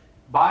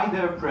by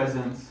their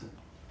presence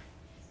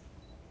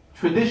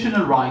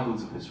traditional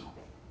rivals of Israel.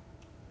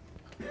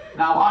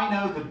 Now I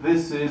know that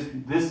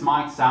this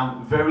might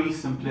sound very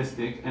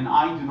simplistic, and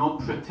I do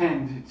not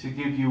pretend to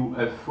give you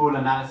a full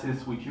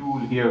analysis, which you will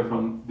hear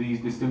from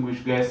these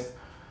distinguished guests,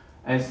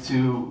 as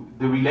to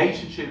the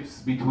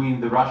relationships between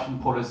the Russian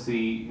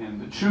policy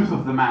and the truth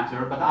of the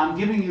matter, but I'm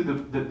giving you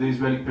the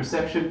Israeli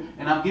perception,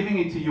 and I'm giving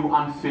it to you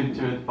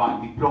unfiltered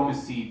by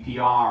diplomacy,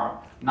 PR,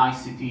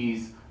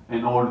 niceties,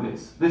 and all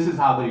this. This is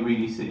how they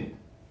really see it.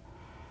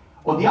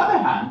 On the other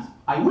hand,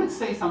 I will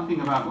say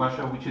something about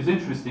Russia which is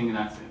interesting in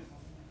that sense.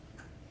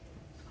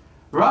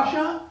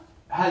 Russia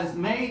has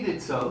made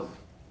itself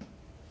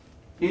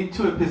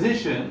into a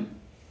position,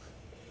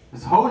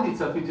 has held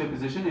itself into a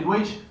position in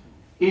which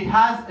it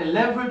has a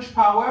leverage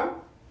power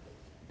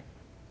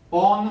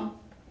on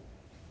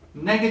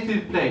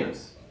negative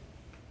players.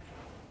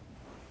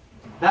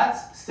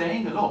 That's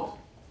saying a lot.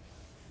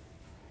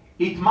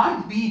 It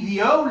might be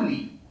the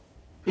only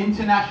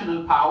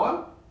international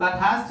power that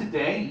has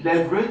today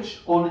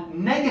leverage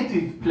on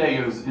negative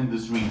players in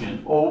this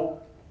region, or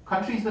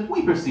countries that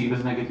we perceive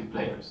as negative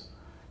players.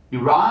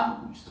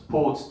 Iran, which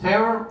supports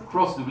terror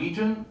across the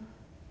region,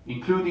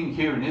 including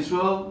here in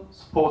Israel,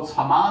 supports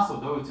Hamas,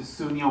 although it's a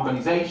Sunni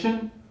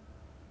organization.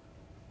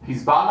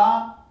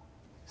 Hezbollah,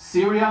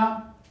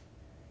 Syria,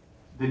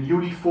 the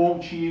newly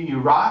formed Shia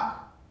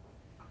Iraq.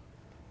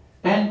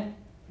 And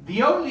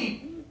the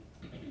only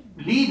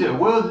leader,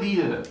 world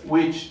leader,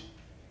 which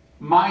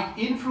might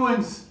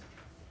influence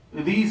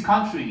these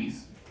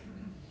countries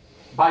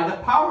by the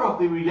power of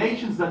the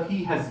relations that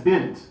he has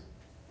built,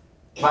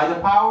 by the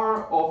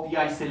power of the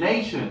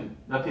isolation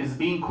that is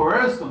being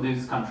coerced on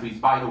these countries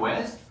by the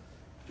West,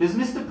 is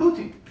Mr.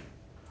 Putin.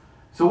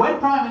 So when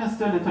Prime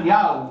Minister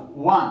Netanyahu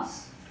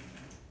wants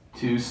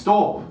to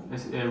stop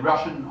a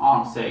Russian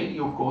arms sale, he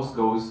of course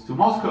goes to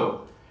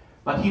Moscow.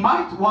 But he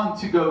might want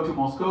to go to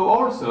Moscow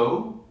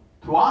also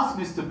to ask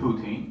Mr.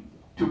 Putin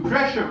to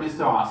pressure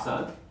Mr.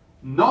 Assad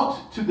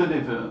not to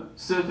deliver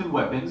certain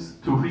weapons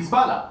to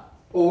Hezbollah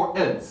or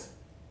else.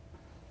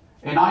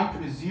 And I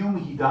presume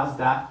he does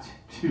that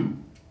too.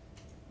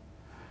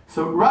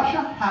 So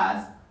Russia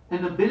has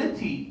an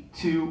ability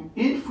to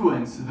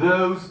influence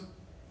those,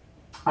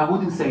 I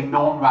wouldn't say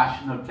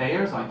non-rational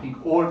players. I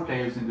think all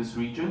players in this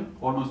region,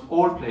 almost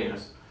all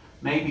players,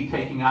 maybe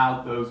taking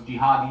out those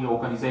jihadi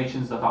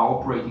organizations that are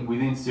operating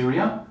within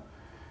Syria.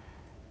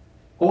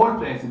 All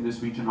players in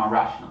this region are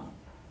rational.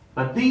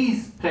 But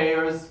these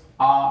players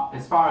are,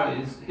 as far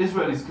as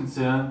Israel is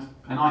concerned,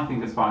 and I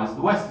think as far as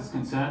the West is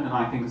concerned, and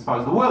I think as far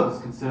as the world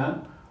is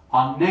concerned,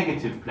 are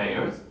negative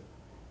players.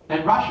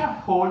 And Russia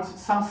holds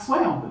some sway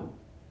on them.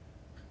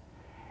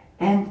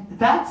 And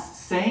that's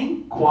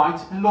saying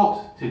quite a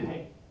lot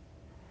today.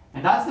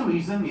 And that's the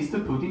reason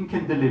Mr. Putin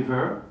can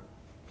deliver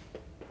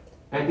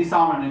a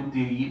disarmament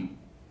deal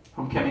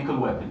from chemical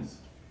weapons.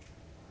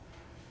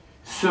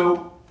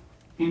 So,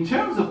 in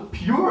terms of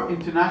pure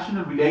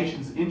international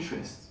relations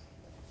interests,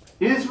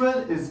 Israel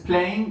is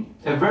playing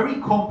a very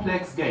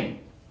complex game.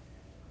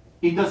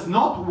 It does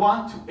not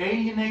want to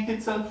alienate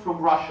itself from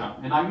Russia.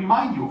 And I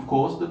remind you, of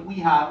course, that we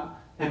have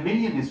 1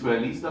 million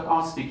Israelis that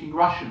are speaking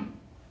Russian.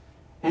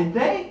 And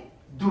they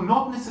do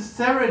not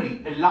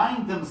necessarily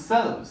align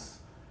themselves,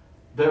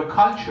 their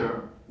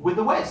culture, with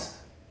the West.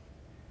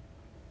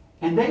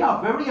 And they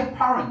are very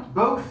apparent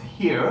both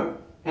here,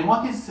 and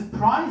what is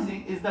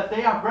surprising is that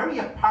they are very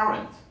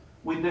apparent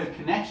with their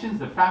connections,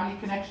 their family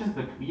connections,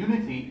 their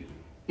community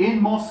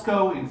in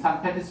Moscow, in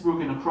St.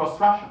 Petersburg, and across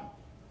Russia.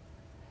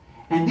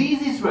 And these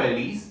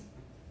Israelis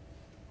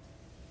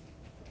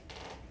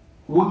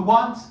would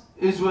want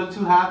Israel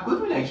to have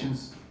good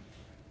relations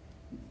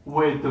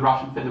with the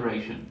Russian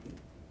Federation.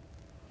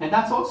 And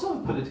that's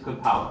also a political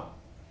power.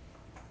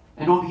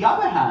 And on the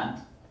other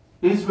hand,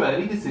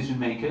 Israeli decision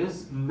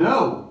makers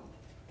know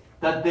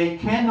that they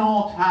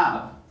cannot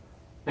have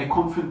a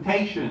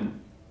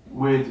confrontation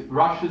with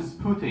Russia's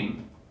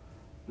Putin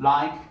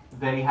like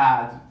they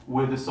had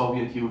with the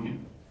Soviet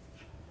Union.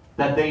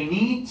 That they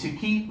need to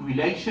keep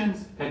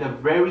relations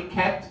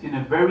kept in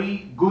a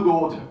very good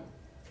order.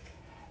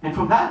 And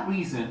for that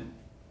reason,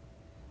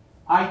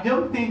 I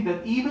don't think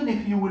that even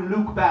if you will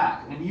look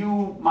back, and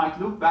you might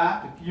look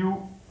back a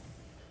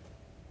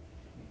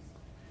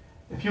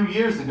few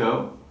years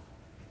ago,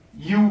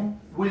 you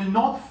will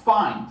not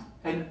find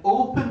an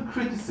open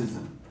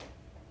criticism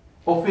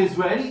of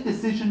Israeli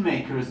decision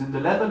makers in the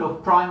level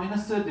of prime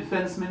minister,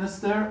 defense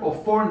minister, or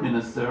foreign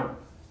minister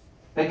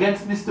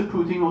against Mr.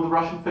 Putin or the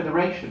Russian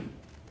Federation,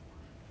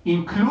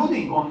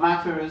 including on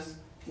matters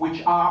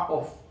which are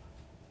of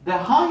the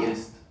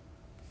highest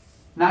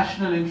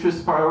national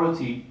interest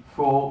priority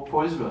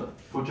for Israel,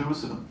 for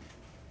Jerusalem,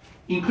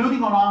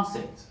 including on arms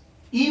sales.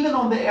 Even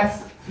on the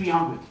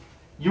S-300,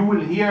 you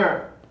will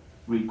hear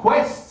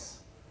requests,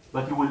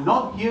 but you will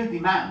not hear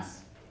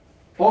demands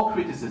or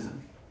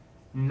criticism.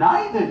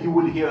 Neither you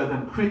will hear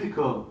them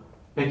critical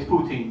at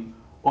Putin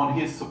on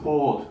his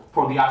support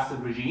for the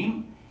Assad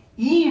regime,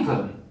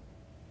 even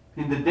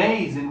in the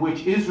days in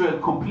which Israel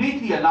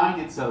completely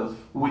aligned itself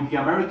with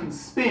the American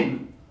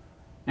spin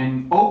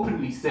and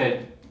openly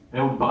said,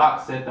 Ehud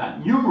Barak said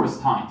that numerous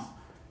times,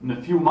 in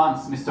a few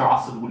months Mr.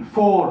 Assad will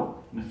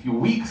fall, in a few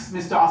weeks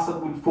Mr.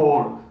 Assad will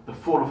fall, the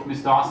fall of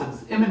Mr. Assad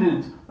is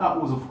imminent.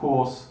 That was, of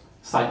course,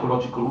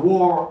 psychological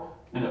war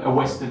and a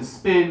Western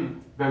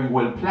spin, very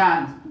well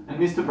planned, and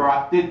Mr.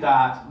 Barak did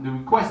that at the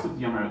request of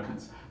the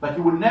Americans. But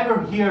you will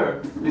never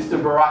hear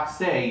Mr. Barak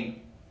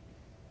say,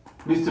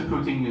 Mr.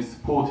 Putin is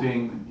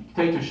supporting the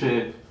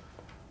dictatorship,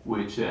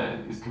 which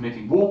is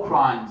committing war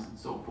crimes, and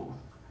so forth.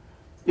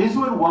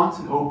 Israel wants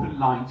an open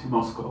line to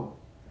Moscow,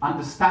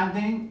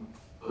 understanding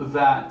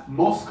that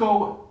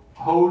Moscow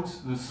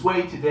holds the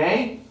sway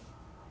today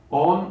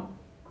on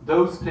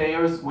those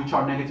players which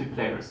are negative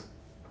players.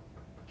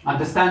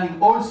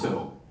 Understanding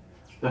also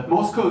that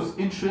Moscow's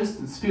interests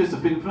and spheres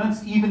of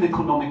influence, even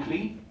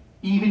economically,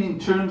 even in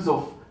terms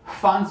of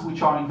funds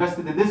which are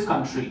invested in this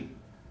country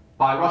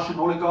by Russian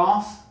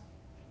oligarchs,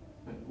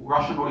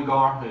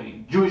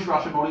 a Jewish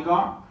Russian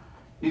oligarch,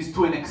 is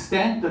to an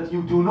extent that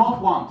you do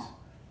not want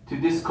to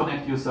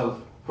disconnect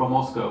yourself from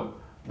Moscow.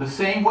 The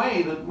same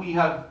way that we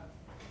have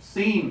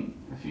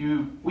seen a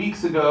few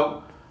weeks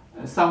ago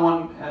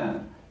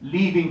someone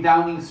leaving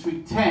Downing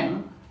Street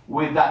 10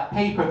 with that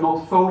paper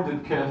not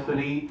folded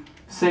carefully,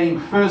 saying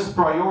first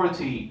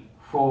priority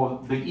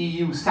for the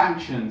EU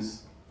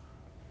sanctions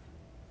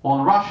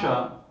on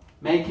Russia,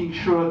 making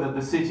sure that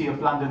the City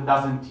of London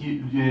doesn't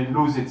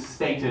lose its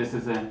status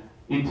as an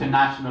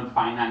international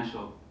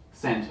financial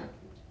center.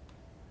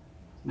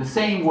 The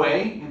same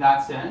way, in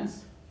that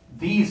sense,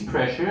 these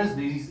pressures,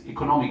 these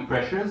economic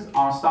pressures,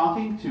 are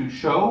starting to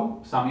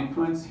show some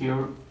influence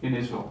here in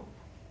Israel.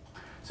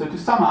 So to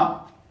sum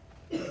up,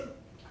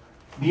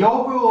 the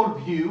overall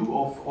view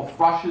of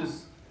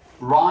Russia's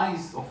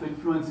rise of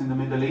influence in the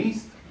Middle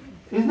East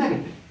is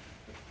negative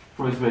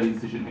for Israeli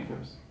decision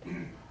makers.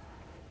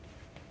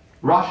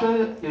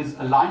 Russia is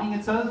aligning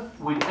itself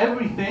with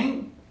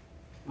everything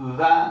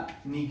that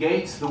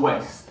negates the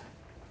West.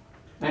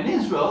 And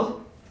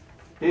Israel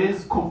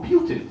is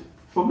computed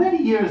for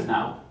many years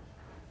now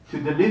to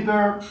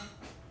deliver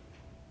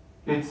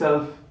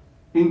itself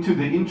into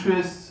the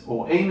interests,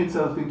 or aim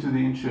itself into the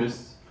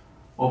interests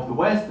of the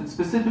West, and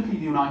specifically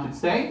the United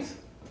States,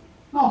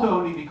 not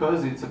only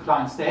because it's a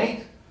client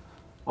state,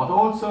 but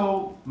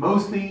also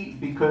mostly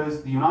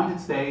because the United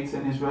States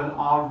and Israel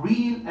are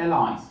real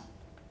allies.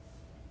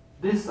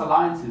 This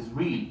alliance is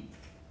real.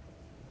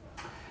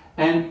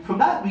 And for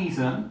that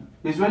reason,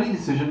 Israeli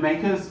decision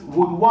makers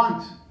would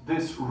want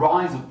this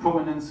rise of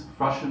prominence of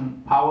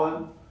Russian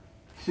power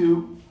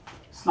to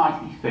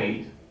slightly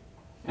fade,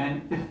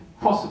 and if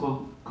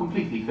possible,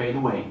 completely fade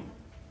away.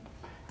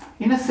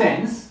 In a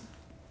sense,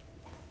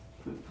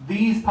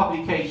 these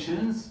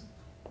publications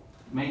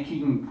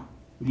creating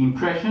the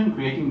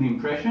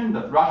impression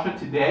that Russia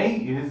today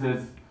is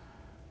as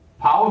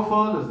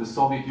powerful as the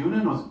Soviet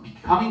Union, was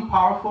becoming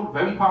powerful,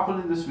 very powerful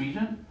in this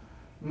region,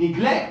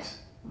 neglect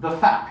the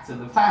facts.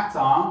 And the facts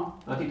are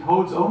that it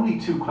holds only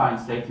two client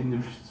states in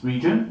this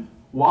region.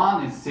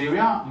 One is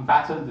Syria,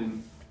 embattled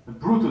in a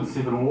brutal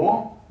civil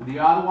war, and the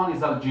other one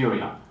is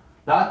Algeria.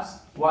 That's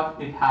what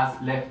it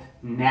has left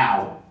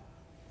now.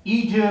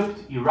 Egypt,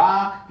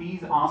 Iraq,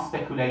 these are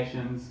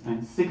speculations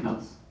and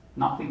signals,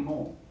 nothing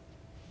more.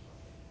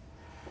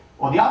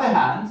 On the other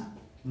hand,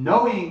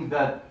 knowing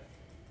that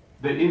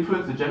the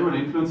influence, the general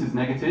influence is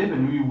negative,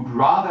 and we would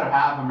rather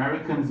have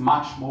Americans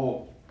much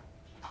more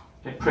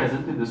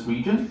present in this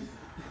region,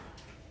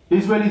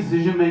 Israeli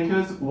decision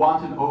makers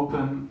want an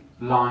open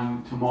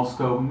line to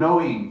Moscow,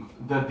 knowing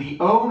that the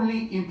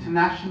only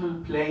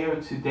international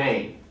player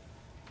today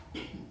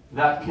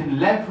that can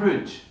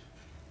leverage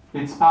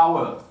its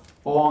power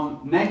on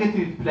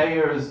negative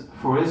players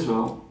for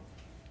Israel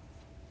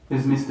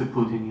is Mr.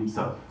 Putin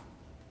himself.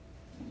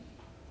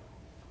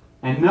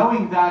 And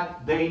knowing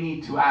that they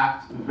need to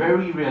act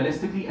very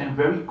realistically and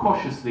very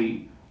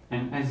cautiously,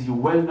 and as you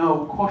well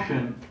know,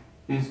 caution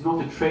is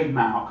not a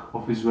trademark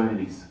of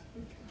Israelis.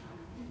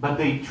 But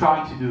they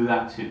try to do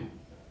that too.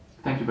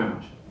 Thank you very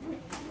much.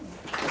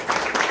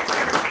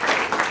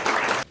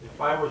 If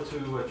I were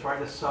to try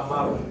to sum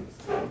up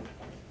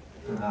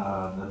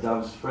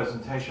Nadav's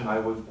presentation, I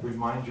would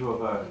remind you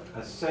of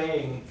a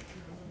saying.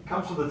 It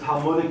comes from the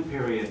Talmudic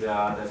period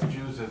that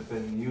Jews have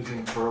been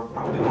using for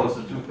probably close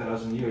to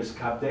 2,000 years.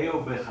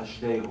 Kabdeo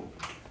bechashdeo.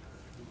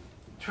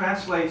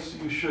 translates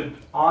you should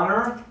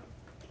honor,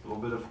 a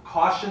little bit of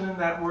caution in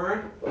that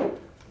word,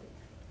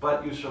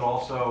 but you should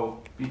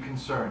also be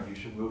concerned. You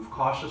should move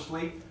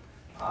cautiously.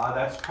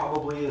 That's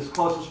probably as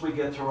close as we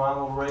get to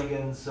Ronald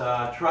Reagan's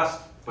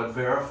trust but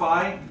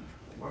verify,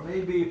 or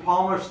maybe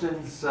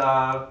Palmerston's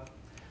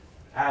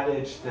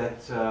adage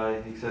that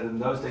he said in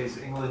those days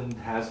England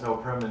has no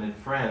permanent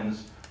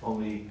friends,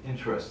 only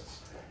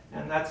interests.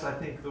 And that's, I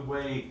think, the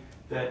way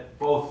that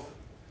both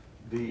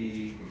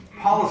the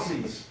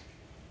policies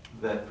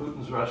that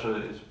Putin's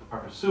Russia are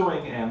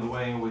pursuing and the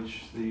way in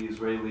which the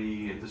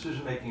Israeli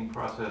decision-making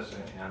process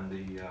and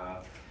the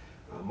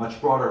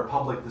much broader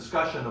public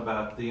discussion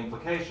about the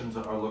implications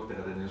are looked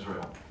at in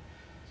Israel.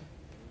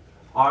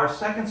 Our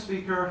second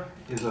speaker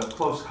is a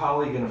close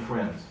colleague and a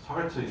friend. It's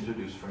hard to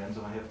introduce friends,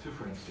 and I have two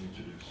friends to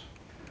introduce.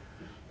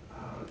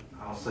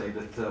 I'll say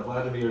that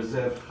Vladimir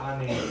Ze'ev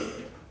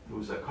Khanin,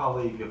 who's a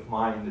colleague of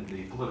mine in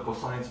the political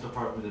science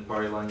department at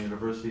Bar-Ilan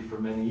University for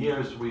many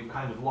years. We've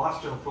kind of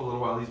lost him for a little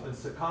while. He's been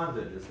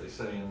seconded, as they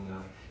say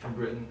in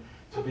Britain,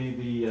 to be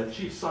the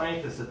chief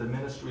scientist at the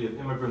Ministry of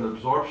Immigrant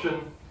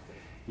Absorption.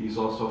 He's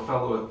also a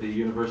fellow at the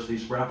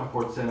university's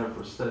Rappaport Center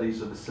for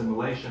Studies of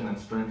Assimilation and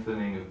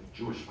Strengthening of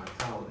Jewish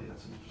Vitality.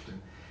 That's an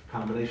interesting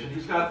combination.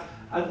 He's got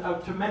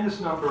a tremendous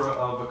number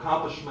of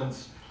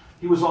accomplishments.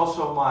 He was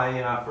also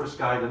my first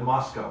guide in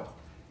Moscow.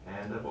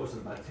 And what was it,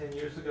 about 10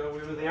 years ago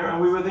we were there?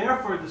 And we were there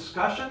for a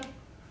discussion,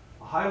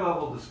 a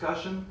high-level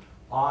discussion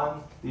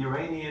on the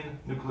Iranian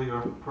nuclear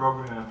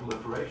program and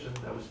proliferation.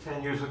 That was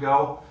 10 years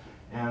ago.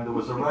 And there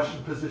was a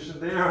Russian position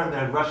there, and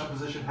that Russian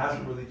position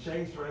hasn't really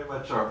changed very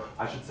much, or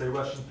I should say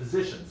Russian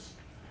positions.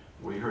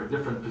 We heard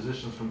different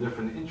positions from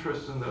different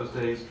interests in those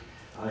days.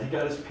 He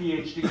got his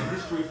PhD in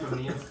history from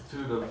the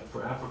Institute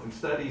for African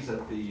Studies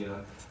at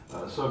the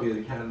Soviet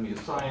Academy of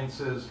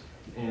Sciences,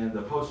 and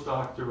a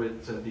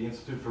postdoctorate at the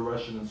Institute for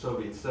Russian and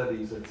Soviet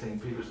Studies at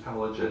St. Peter's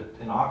College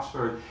in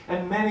Oxford,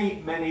 and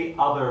many, many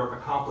other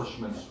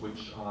accomplishments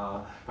which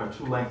are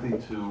too lengthy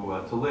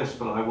to list,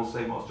 but I will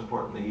say most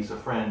importantly he's a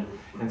friend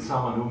and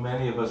someone who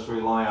many of us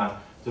rely on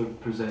to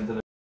present an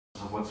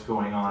analysis of what's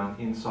going on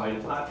inside,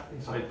 if not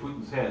inside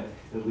Putin's head,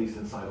 at least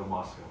inside of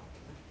Moscow.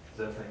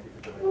 Ze'ev, thank you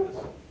for doing this.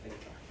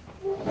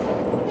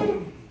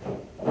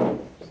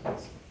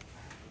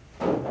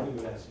 We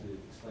would ask you to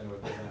explain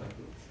what that is.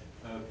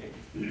 Okay.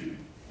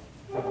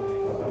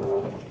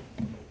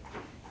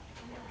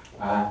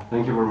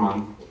 Thank you very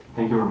much.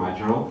 Thank you very much,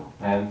 Gerald,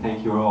 and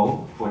thank you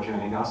all for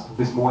joining us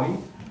this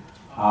morning.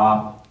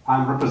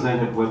 I'm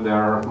represented with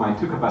my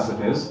two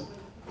capacities.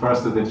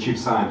 First, as the chief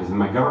scientist in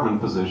my government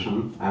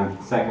position,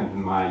 and second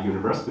in my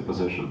university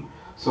position.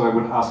 So I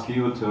would ask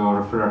you to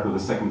refer to the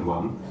second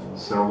one.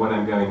 So what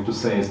I'm going to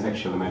say is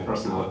actually my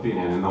personal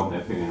opinion and not the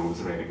opinion of the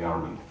Israeli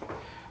government.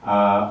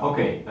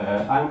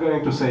 I'm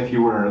going to say a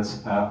few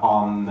words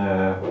from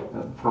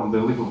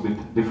the little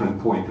bit different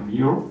point of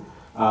view,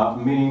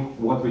 meaning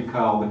what we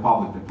call the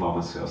public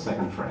diplomacy or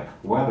second track,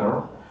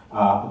 whether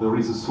there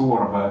is a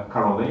sort of a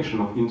correlation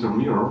of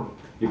intermirror,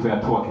 if we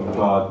are talking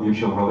about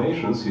mutual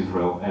relations,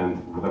 Israel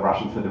and the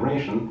Russian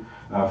Federation,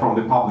 from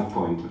the public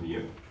point of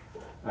view.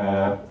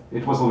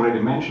 It was already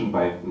mentioned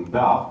by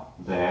Nadav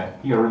that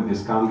here in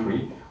this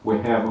country we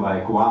have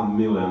like 1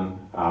 million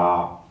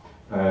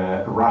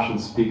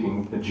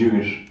Russian-speaking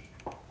Jewish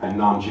and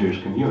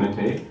non-Jewish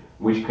community,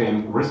 which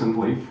came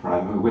recently,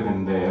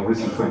 within the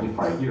recent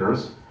 25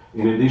 years,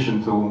 in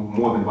addition to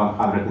more than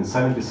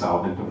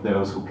 170,000 of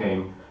those who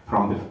came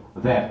from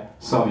that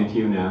Soviet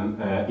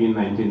Union in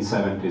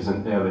 1970s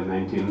and early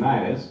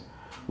 1990s.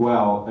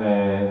 Well,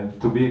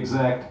 to be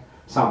exact,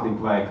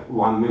 something like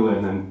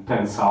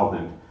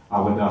 1,010,000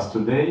 are with us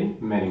today,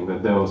 meaning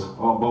that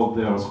both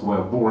those who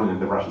were born in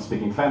the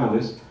Russian-speaking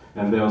families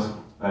and those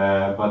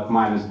but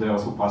minus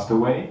those who passed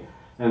away,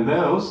 and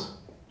those,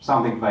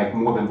 something like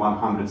more than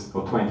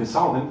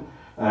 120,000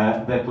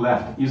 that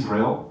left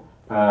Israel,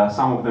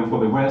 some of them for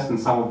the West and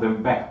some of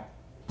them back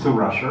to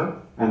Russia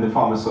and the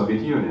former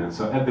Soviet Union.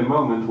 So at the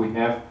moment we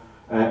have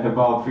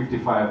about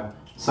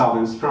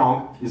 55,000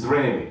 strong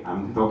Israeli,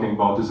 I'm talking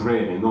about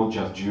Israeli, not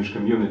just Jewish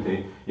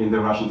community in the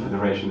Russian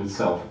Federation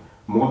itself.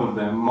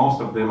 Most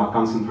of them are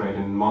concentrated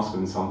in Moscow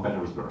and St.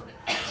 Petersburg.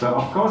 So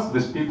of course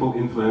these people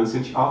influence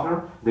each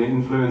other, they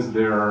influence the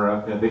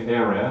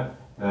area,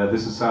 the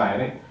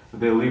society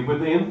they live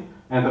within,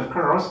 and of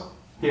course,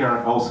 here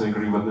I also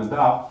agree with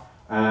Nadav,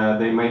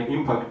 they may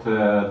impact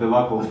the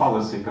local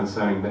policy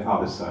concerning the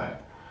other side.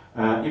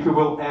 If we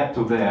will add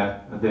to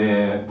that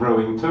the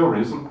growing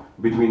tourism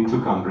between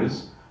two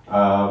countries,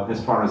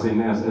 as far as I'm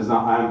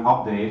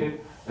updated,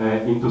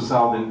 in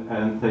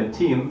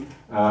 2013,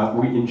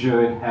 we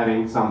enjoyed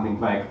having something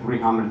like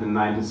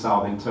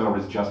 390,000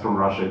 tourists just from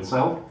Russia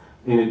itself,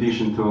 in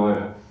addition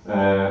to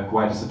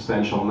quite a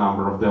substantial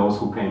number of those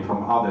who came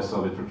from other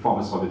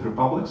former Soviet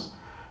republics.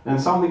 And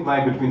something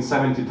like between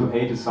 70 to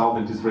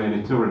 80,000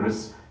 Israeli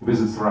tourists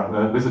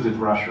visited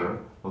Russia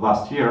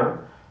last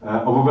year.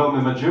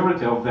 Overwhelming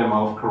majority of them,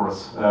 of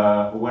course,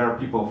 were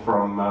people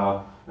from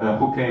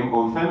who came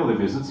on family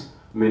visits,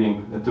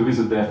 meaning to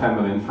visit their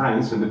family and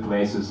friends in the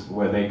places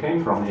where they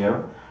came from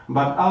here,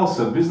 but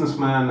also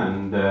businessmen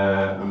and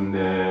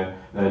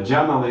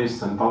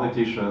journalists and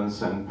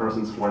politicians and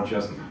persons who are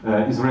just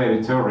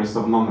Israeli tourists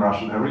of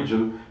non-Russian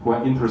origin who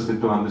are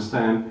interested to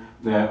understand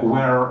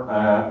where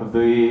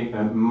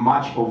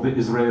much of the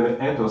Israeli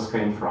ethos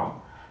came from.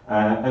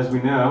 As we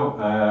know,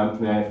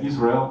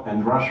 Israel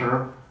and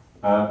Russia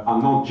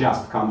are not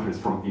just countries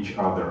from each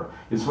other.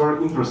 It's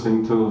very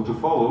interesting to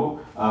follow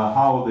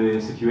how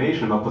the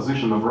situation or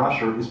position of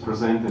Russia is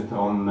presented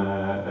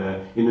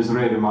in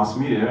Israeli mass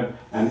media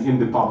and in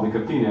the public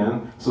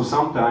opinion. So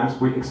sometimes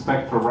we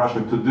expect from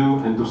Russia to do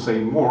and to say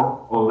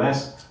more or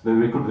less than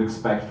we could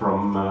expect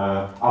from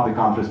other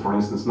countries, for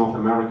instance, North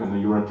American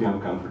and European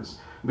countries.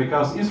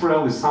 Because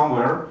Israel is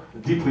somewhere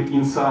deeply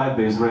inside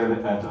the Israeli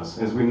ethos.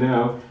 As we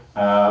know,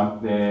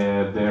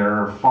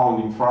 their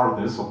founding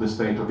fathers of the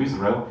state of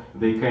Israel,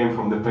 they came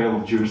from the Pale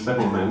of Jewish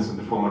settlements in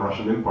the former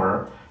Russian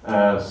Empire.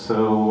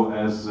 So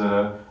as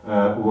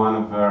one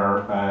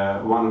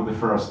of the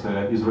first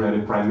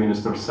Israeli prime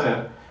ministers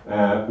said,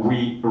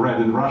 we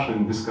read in Russian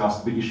and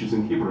discussed the issues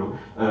in Hebrew.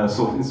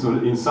 So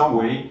in some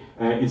way,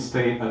 it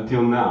stayed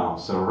until now.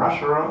 So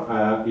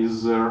Russia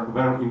is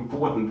very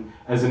important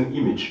as an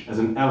image, as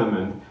an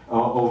element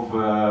of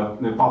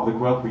the public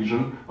world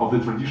vision of the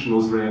traditional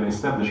Israeli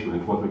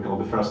establishment, what we call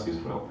the First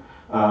Israel.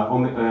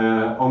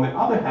 On the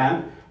other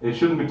hand, it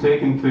shouldn't be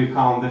taken into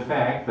account the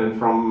fact that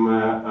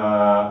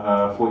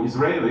for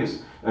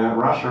Israelis,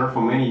 Russia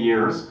for many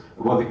years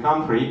was a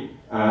country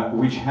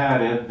which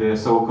had the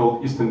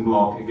so-called Eastern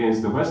Bloc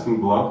against the Western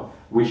Bloc,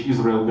 which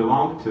Israel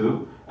belonged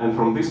to. And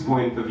from this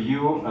point of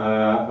view,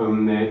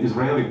 the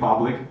Israeli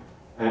public,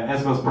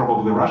 as well as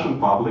probably Russian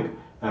public,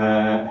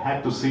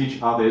 had to see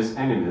each other as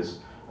enemies.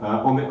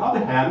 On the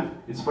other hand,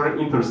 it's very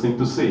interesting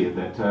to see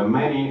that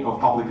many of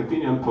public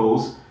opinion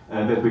polls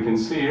that we can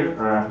see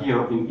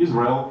here in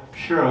Israel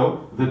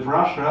show that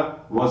Russia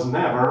was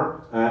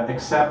never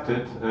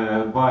accepted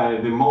by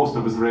the most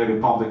of Israeli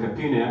public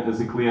opinion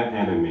as a clear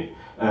enemy.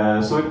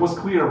 So it was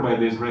clear by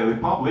the Israeli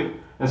public,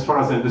 as far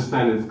as I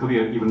understand it's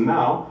clear even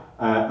now,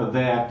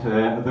 that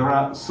there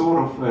are sort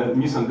of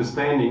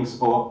misunderstandings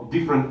or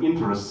different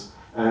interests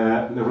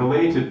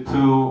related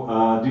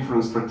to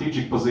different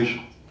strategic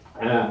positions,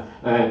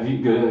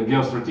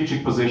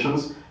 geostrategic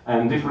positions,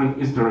 and different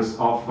interests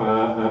of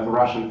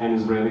Russian and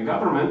Israeli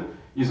government,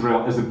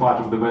 Israel as a part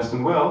of the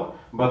Western world,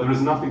 but there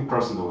is nothing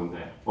personal in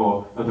there,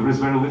 or there is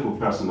very little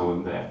personal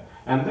in there.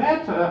 And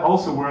that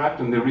also worked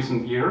in the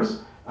recent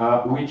years,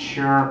 which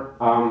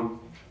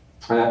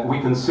we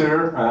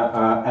consider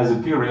as a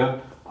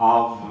period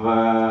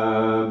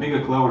of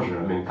bigger closure,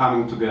 I mean,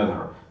 coming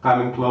together,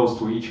 coming close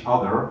to each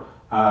other,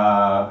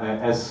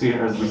 as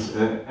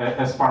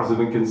far as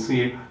we can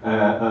see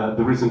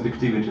the recent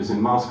activities in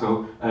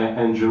Moscow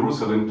and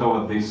Jerusalem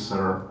toward this,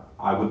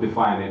 I would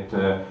define it,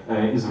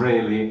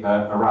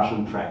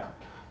 Israeli-Russian track.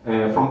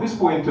 From this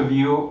point of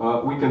view,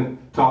 we can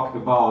talk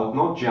about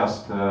not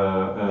just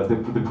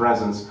the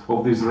presence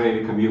of the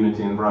Israeli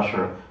community in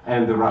Russia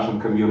and the Russian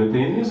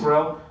community in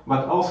Israel,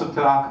 but also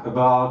talk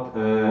about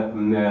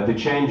the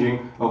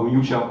changing of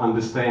mutual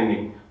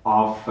understanding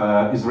of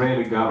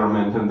Israeli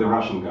government and the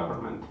Russian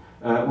government.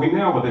 We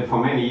know that for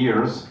many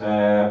years,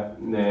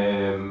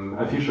 the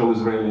official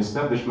Israeli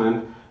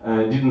establishment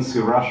didn't see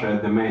Russia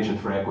as the major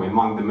track or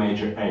among the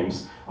major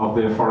aims of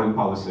their foreign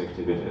policy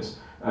activities.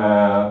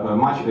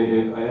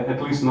 At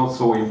least not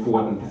so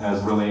important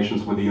as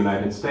relations with the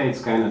United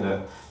States, Canada,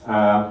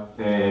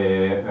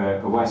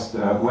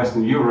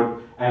 Western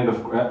Europe, and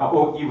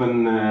or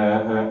even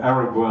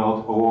Arab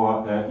world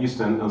or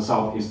Eastern and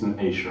Southeastern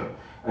Asia.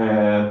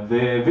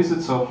 The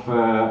visits of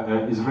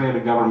Israeli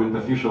government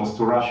officials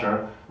to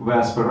Russia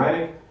were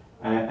sporadic.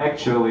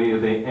 Actually,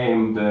 they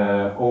aimed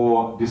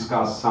or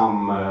discussed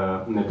some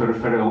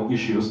peripheral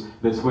issues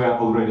that were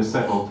already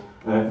settled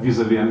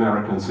vis-a-vis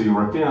Americans or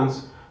Europeans.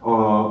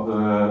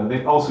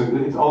 It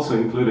also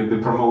included the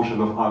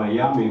promotion of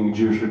Aliyah, meaning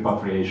Jewish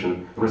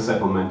repatriation,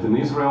 resettlement in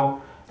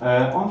Israel,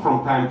 on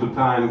from time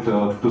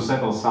to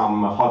settle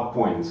some hot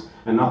points,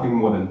 and nothing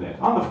more than that.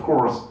 And of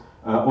course,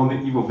 on the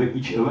eve of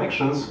each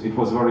elections, it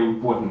was very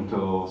important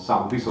to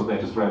some this or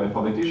that Israeli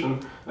politician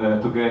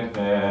to get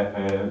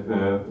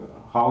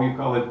how you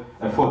call it,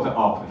 a photo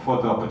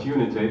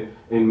opportunity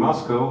in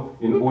Moscow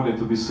in order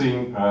to be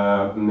seen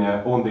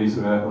on these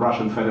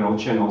Russian federal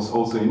channels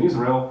also in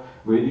Israel.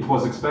 It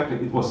was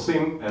expected, it was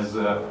seen, as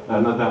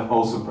Nadav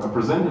also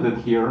presented it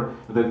here,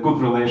 that good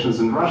relations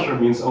in Russia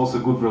means also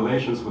good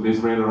relations with the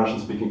Israeli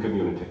Russian-speaking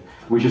community,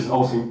 which is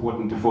also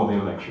important before the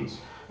elections.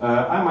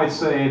 I might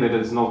say that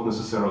it's not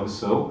necessarily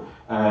so,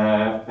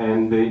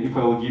 and if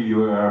I will give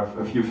you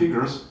a few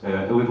figures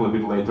a little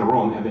bit later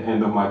on at the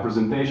end of my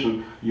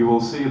presentation, you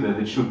will see that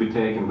it should be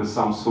taken with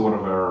some sort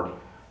of a,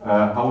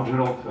 how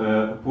Gerald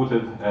put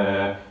it,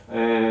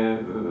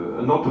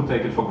 not to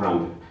take it for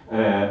granted,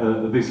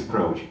 this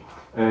approach.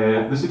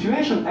 The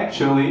situation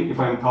actually, if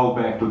I'm called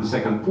back to the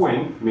second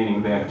point,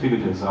 meaning the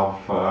activities of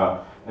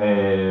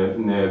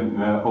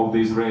of the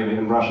Israeli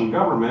and Russian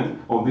government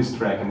on this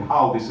track and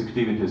how these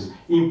activities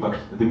impact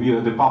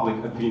the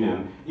public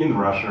opinion in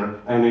Russia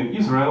and in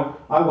Israel,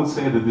 I would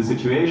say that the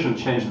situation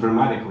changed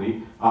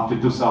dramatically after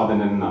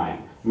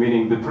 2009.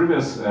 Meaning the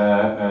previous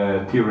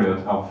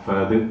period of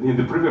in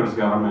the previous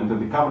government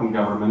and the current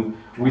government,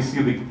 we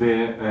see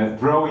the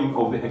growing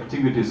of the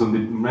activities on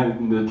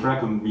the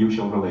track of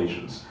mutual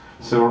relations.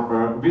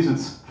 So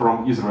visits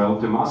from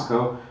Israel to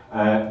Moscow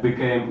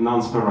became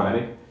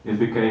non-sporadic. It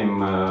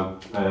became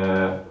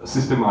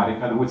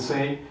systematic, I would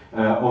say,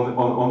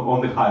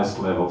 on the highest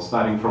level,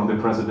 starting from the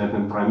president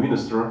and prime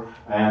minister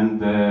and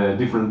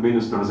different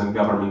ministers and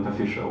government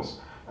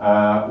officials.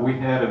 We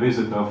had a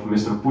visit of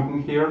Mr.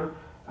 Putin here,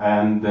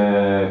 and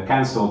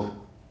cancelled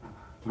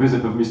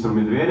visit of Mr.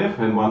 Medvedev,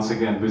 and once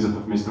again visit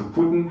of Mr.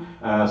 Putin.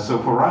 So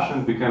for Russia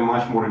it became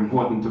much more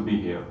important to be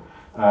here.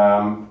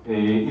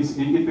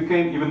 It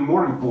became even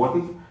more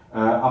important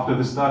after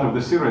the start of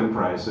the Syrian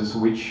crisis,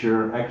 which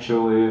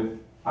actually,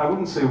 I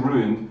wouldn't say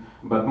ruined,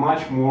 but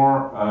much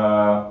more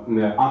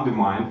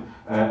undermined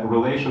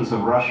relations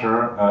of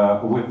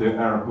Russia with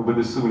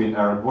the Sunni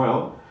Arab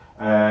world.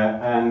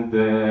 And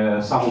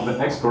some of the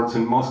experts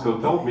in Moscow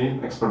told me,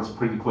 experts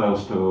pretty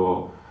close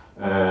to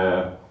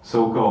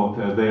so-called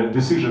the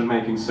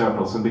decision-making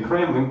circles in the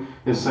Kremlin,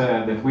 has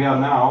said that we are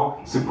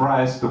now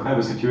surprised to have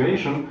a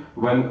situation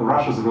when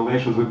Russia's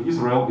relations with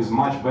Israel is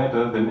much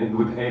better than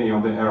with any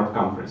of the Arab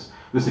countries.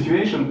 The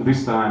situation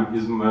this time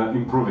is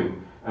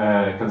improving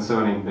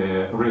concerning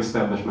the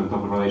re-establishment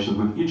of the relations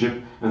with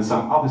Egypt and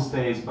some other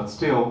states, but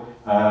still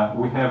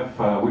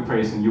we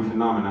face a new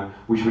phenomena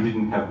which we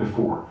didn't have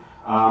before.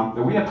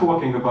 We are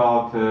talking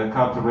about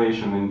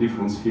cooperation in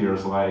different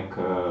spheres like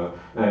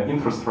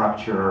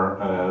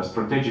infrastructure,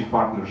 strategic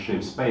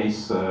partnership,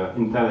 space,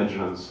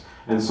 intelligence,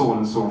 and so on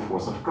and so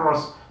forth. Of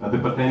course, the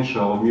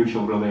potential of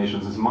mutual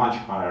relations is much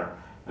higher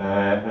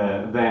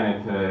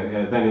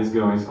than it's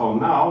going on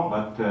now,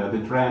 but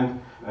the trend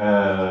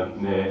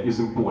is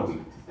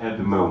important at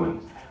the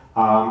moment.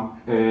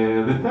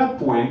 The third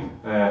point,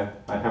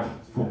 I have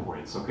 4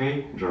 points,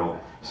 okay, Gerald?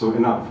 So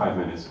another 5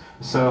 minutes.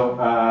 So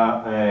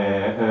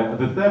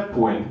the third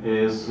point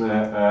is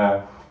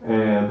the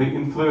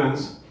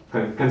influence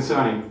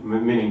concerning,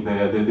 meaning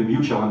the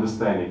mutual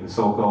understanding, the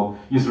so-called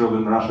Israel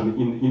and Russian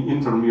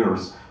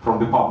intermirrors from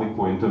the public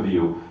point of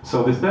view.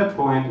 So the third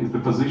point is the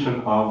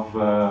position of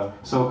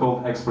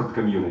so-called expert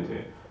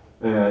community.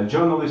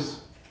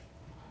 Journalists,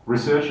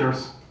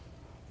 researchers,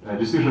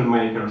 decision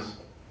makers,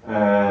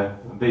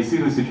 they see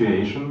the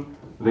situation,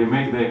 they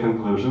make their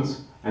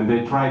conclusions, and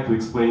they try to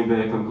explain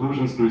their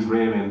conclusions to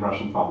Israeli and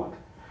Russian public.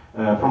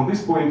 From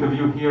this point of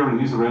view, here in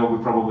Israel, we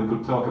probably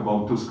could talk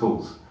about 2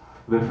 schools.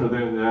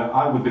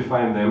 I would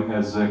define them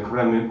as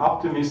Kremlin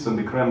optimists and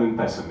the Kremlin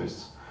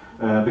pessimists.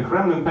 The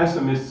Kremlin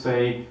pessimists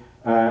say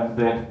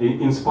that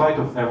in spite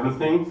of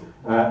everything,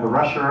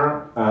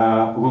 Russia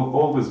will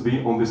always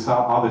be on the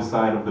other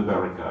side of the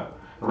barricade.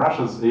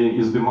 Russia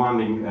is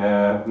demanding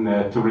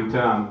to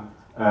return,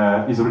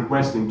 is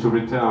requesting to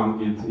return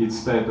its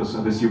status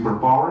as a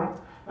superpower.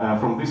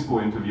 From this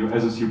point of view,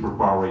 as a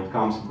superpower, it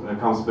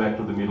comes back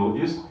to the Middle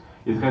East.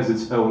 It has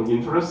its own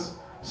interests.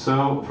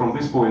 So, from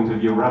this point of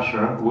view,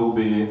 Russia will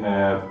be,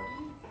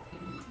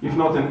 if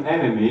not an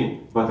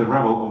enemy, but a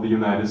rival of the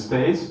United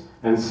States.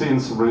 And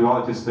since the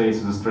United States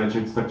is a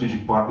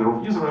strategic partner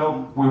of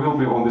Israel, we will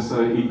be on this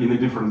in the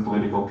different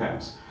political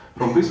camps.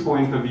 From this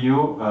point of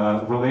view,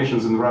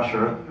 relations in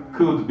Russia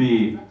could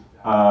be,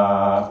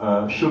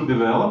 should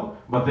develop,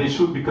 but they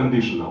should be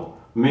conditional.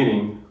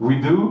 Meaning, we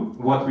do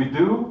what we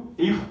do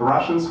if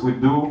Russians would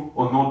do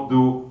or not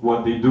do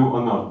what they do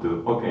or not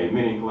do. Okay,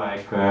 meaning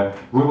like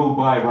we will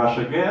buy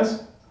Russia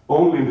gas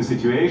only in the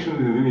situation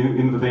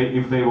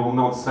if they will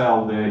not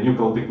sell the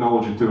nuclear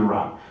technology to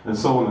Iran, and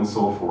so on and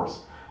so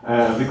forth.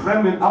 The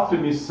Kremlin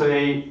optimists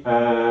say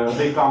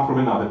they come from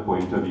another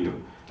point of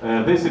view.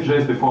 They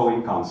suggest the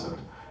following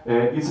concept.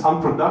 It's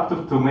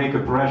unproductive to make a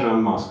pressure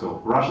on Moscow.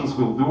 Russians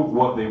will do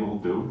what they will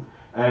do,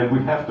 and we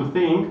have to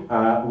think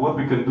what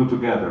we can do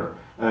together.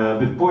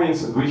 The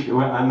points which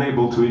we're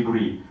unable to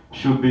agree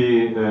should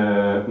be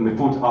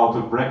put out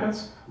of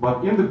brackets,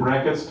 but in the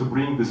brackets to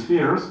bring the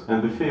spheres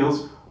and the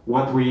fields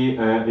what we,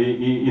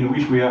 in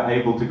which we are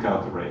able to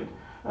cooperate.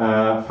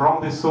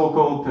 From this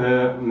so-called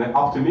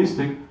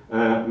optimistic,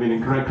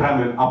 meaning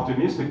Kremlin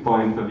optimistic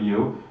point of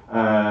view,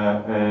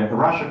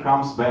 Russia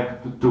comes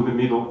back to the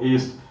Middle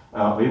East,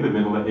 in the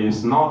Middle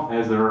East, not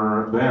as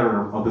a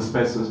bearer of the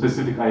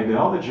specific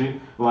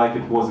ideology like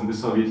it was in the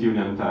Soviet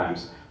Union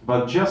times,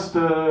 but just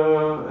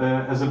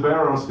as a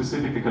bearer of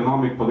specific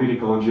economic,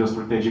 political, and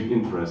geostrategic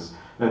interests.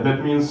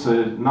 That means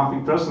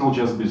nothing personal,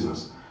 just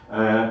business.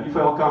 If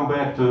I'll come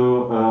back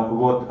to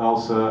what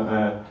also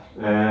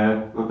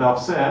Nadav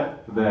said,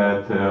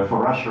 that for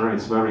Russia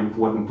it's very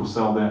important to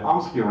sell their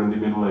arms here in the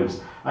Middle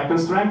East, I can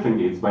strengthen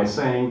it by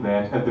saying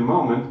that at the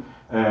moment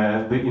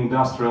the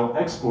industrial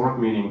export,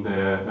 meaning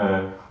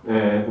the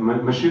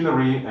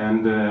machinery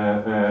and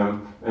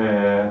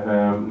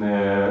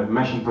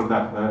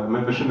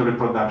machinery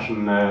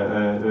production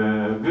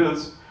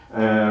goods,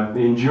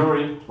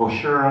 enjoy or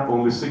share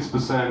only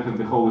 6% in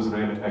the whole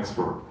Israeli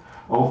export.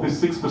 Of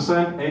this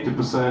 6%,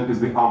 80% is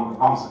the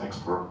arms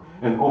export.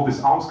 And of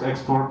this arms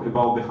export,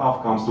 about the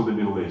half comes to the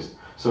Middle East.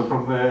 So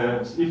from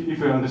if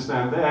you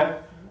understand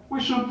that, we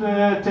should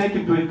take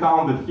into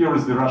account that here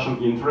is the Russian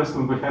interest,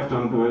 and we have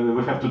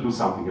to do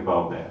something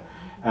about that.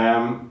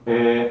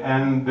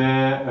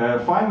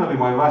 Finally,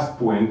 my last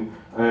point,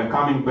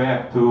 coming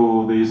back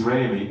to the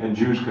Israeli and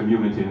Jewish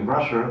community in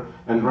Russia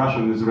and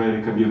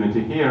Russian-Israeli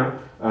community here,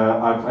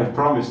 I've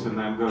promised, and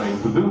I'm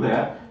going to do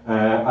that.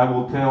 I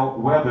will tell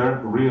whether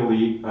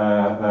really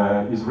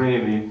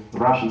Israeli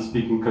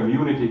Russian-speaking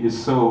community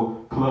is so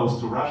close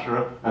to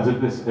Russia as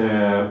it is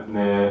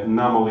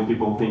normally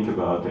people think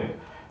about it.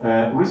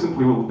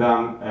 Recently we've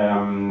done,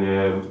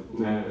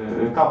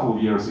 a couple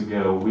of years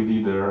ago, we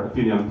did an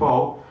opinion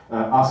poll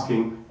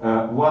asking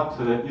what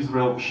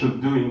Israel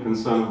should do in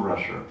concern of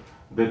Russia.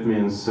 That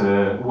means,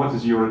 what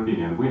is your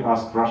opinion? We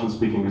asked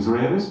Russian-speaking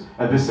Israelis.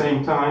 At the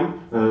same time,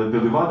 the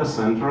Levada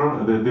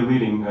Center, the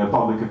leading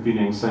public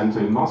opinion center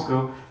in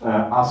Moscow,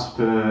 asked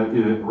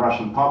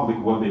Russian public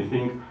what they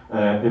think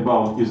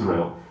about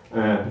Israel.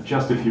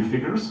 Just a few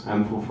figures,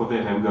 and for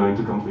that I'm going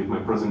to complete my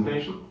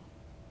presentation.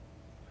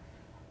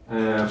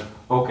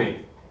 Okay,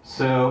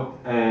 so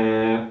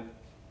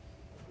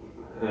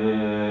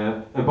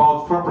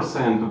about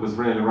 4% of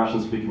Israeli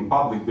Russian-speaking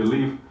public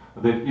believe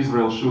that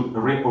Israel should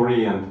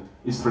reorient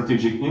its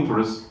strategic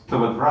interests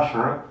toward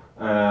Russia,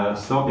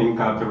 stopping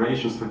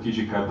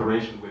strategic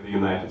cooperation with the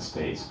United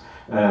States.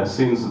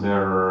 Since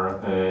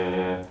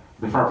the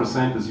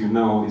 4%, as you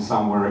know, is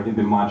somewhere in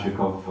the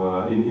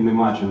in the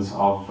margins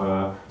of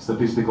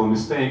statistical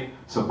mistake,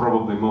 so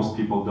probably most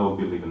people don't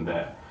believe in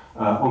that.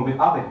 On the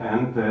other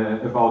hand,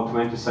 about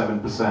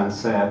 27%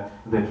 said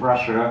that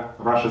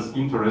Russia's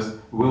interest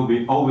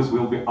always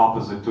will be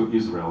opposite to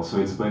Israel, so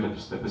it's better to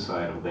step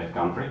aside of that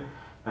country.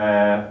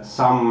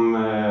 Some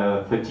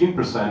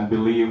 13%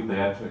 believe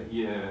that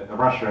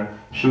Russia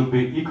should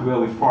be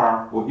equally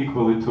far or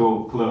equally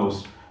too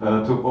close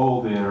to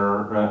all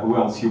their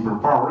world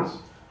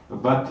superpowers,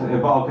 but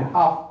about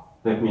half,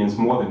 that means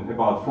more than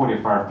about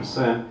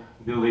 45%,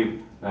 believe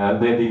that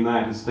the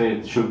United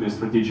States should be a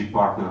strategic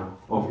partner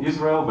of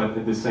Israel, but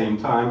at the same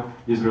time,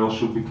 Israel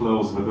should be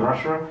close with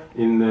Russia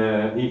in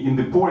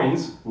the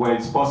points where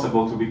it's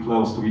possible to be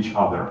close to each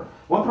other.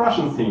 What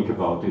Russians think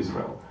about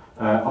Israel?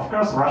 Of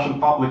course, Russian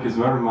public is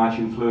very much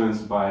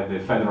influenced by the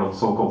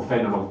so-called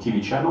federal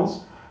TV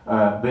channels.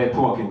 They're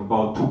talking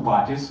about two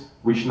parties,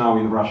 which now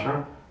in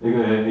Russia,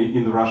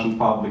 in the Russian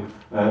public,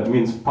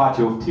 means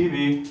party of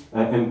TV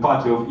and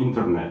party of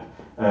internet.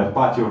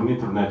 Party of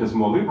internet is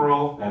more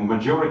liberal, and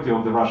majority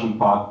of the Russian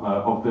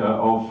of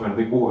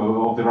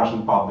the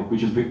Russian public,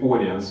 which is the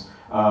audience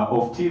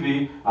of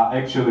TV, are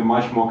actually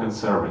much more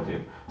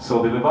conservative.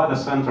 So the Levada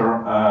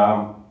Center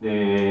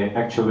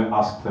actually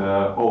asked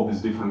all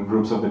these different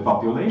groups of the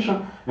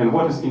population, and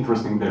what is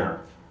interesting there?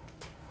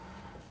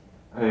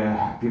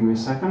 Give me a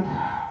second.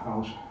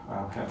 I'll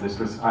have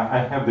this.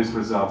 I have this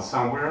result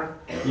somewhere.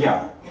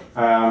 Yeah.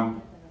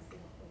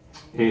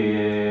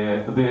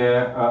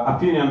 The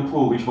opinion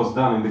poll, which was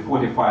done in the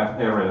 45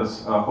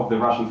 areas of the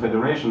Russian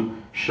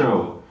Federation,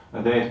 showed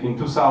that in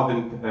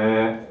 2000,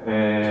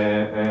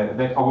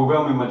 that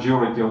overwhelming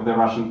majority of the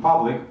Russian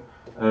public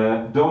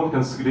don't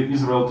consider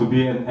Israel to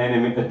be an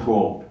enemy at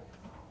all.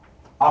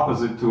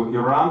 Opposite to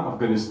Iran,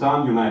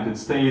 Afghanistan, United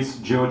States,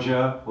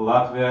 Georgia,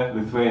 Latvia,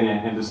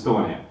 Lithuania, and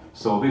Estonia.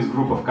 So this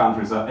group of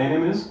countries are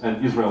enemies,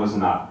 and Israel is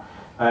not.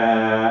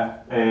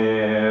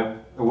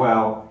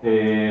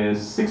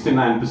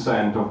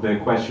 69% of the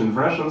questioned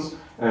Russians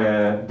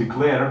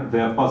declare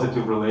their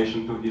positive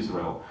relation to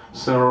Israel.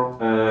 So,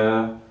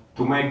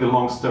 to make the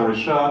long story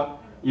short,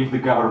 if the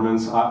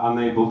governments are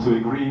unable to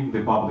agree,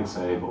 the publics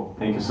are able.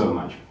 Thank you so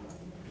much.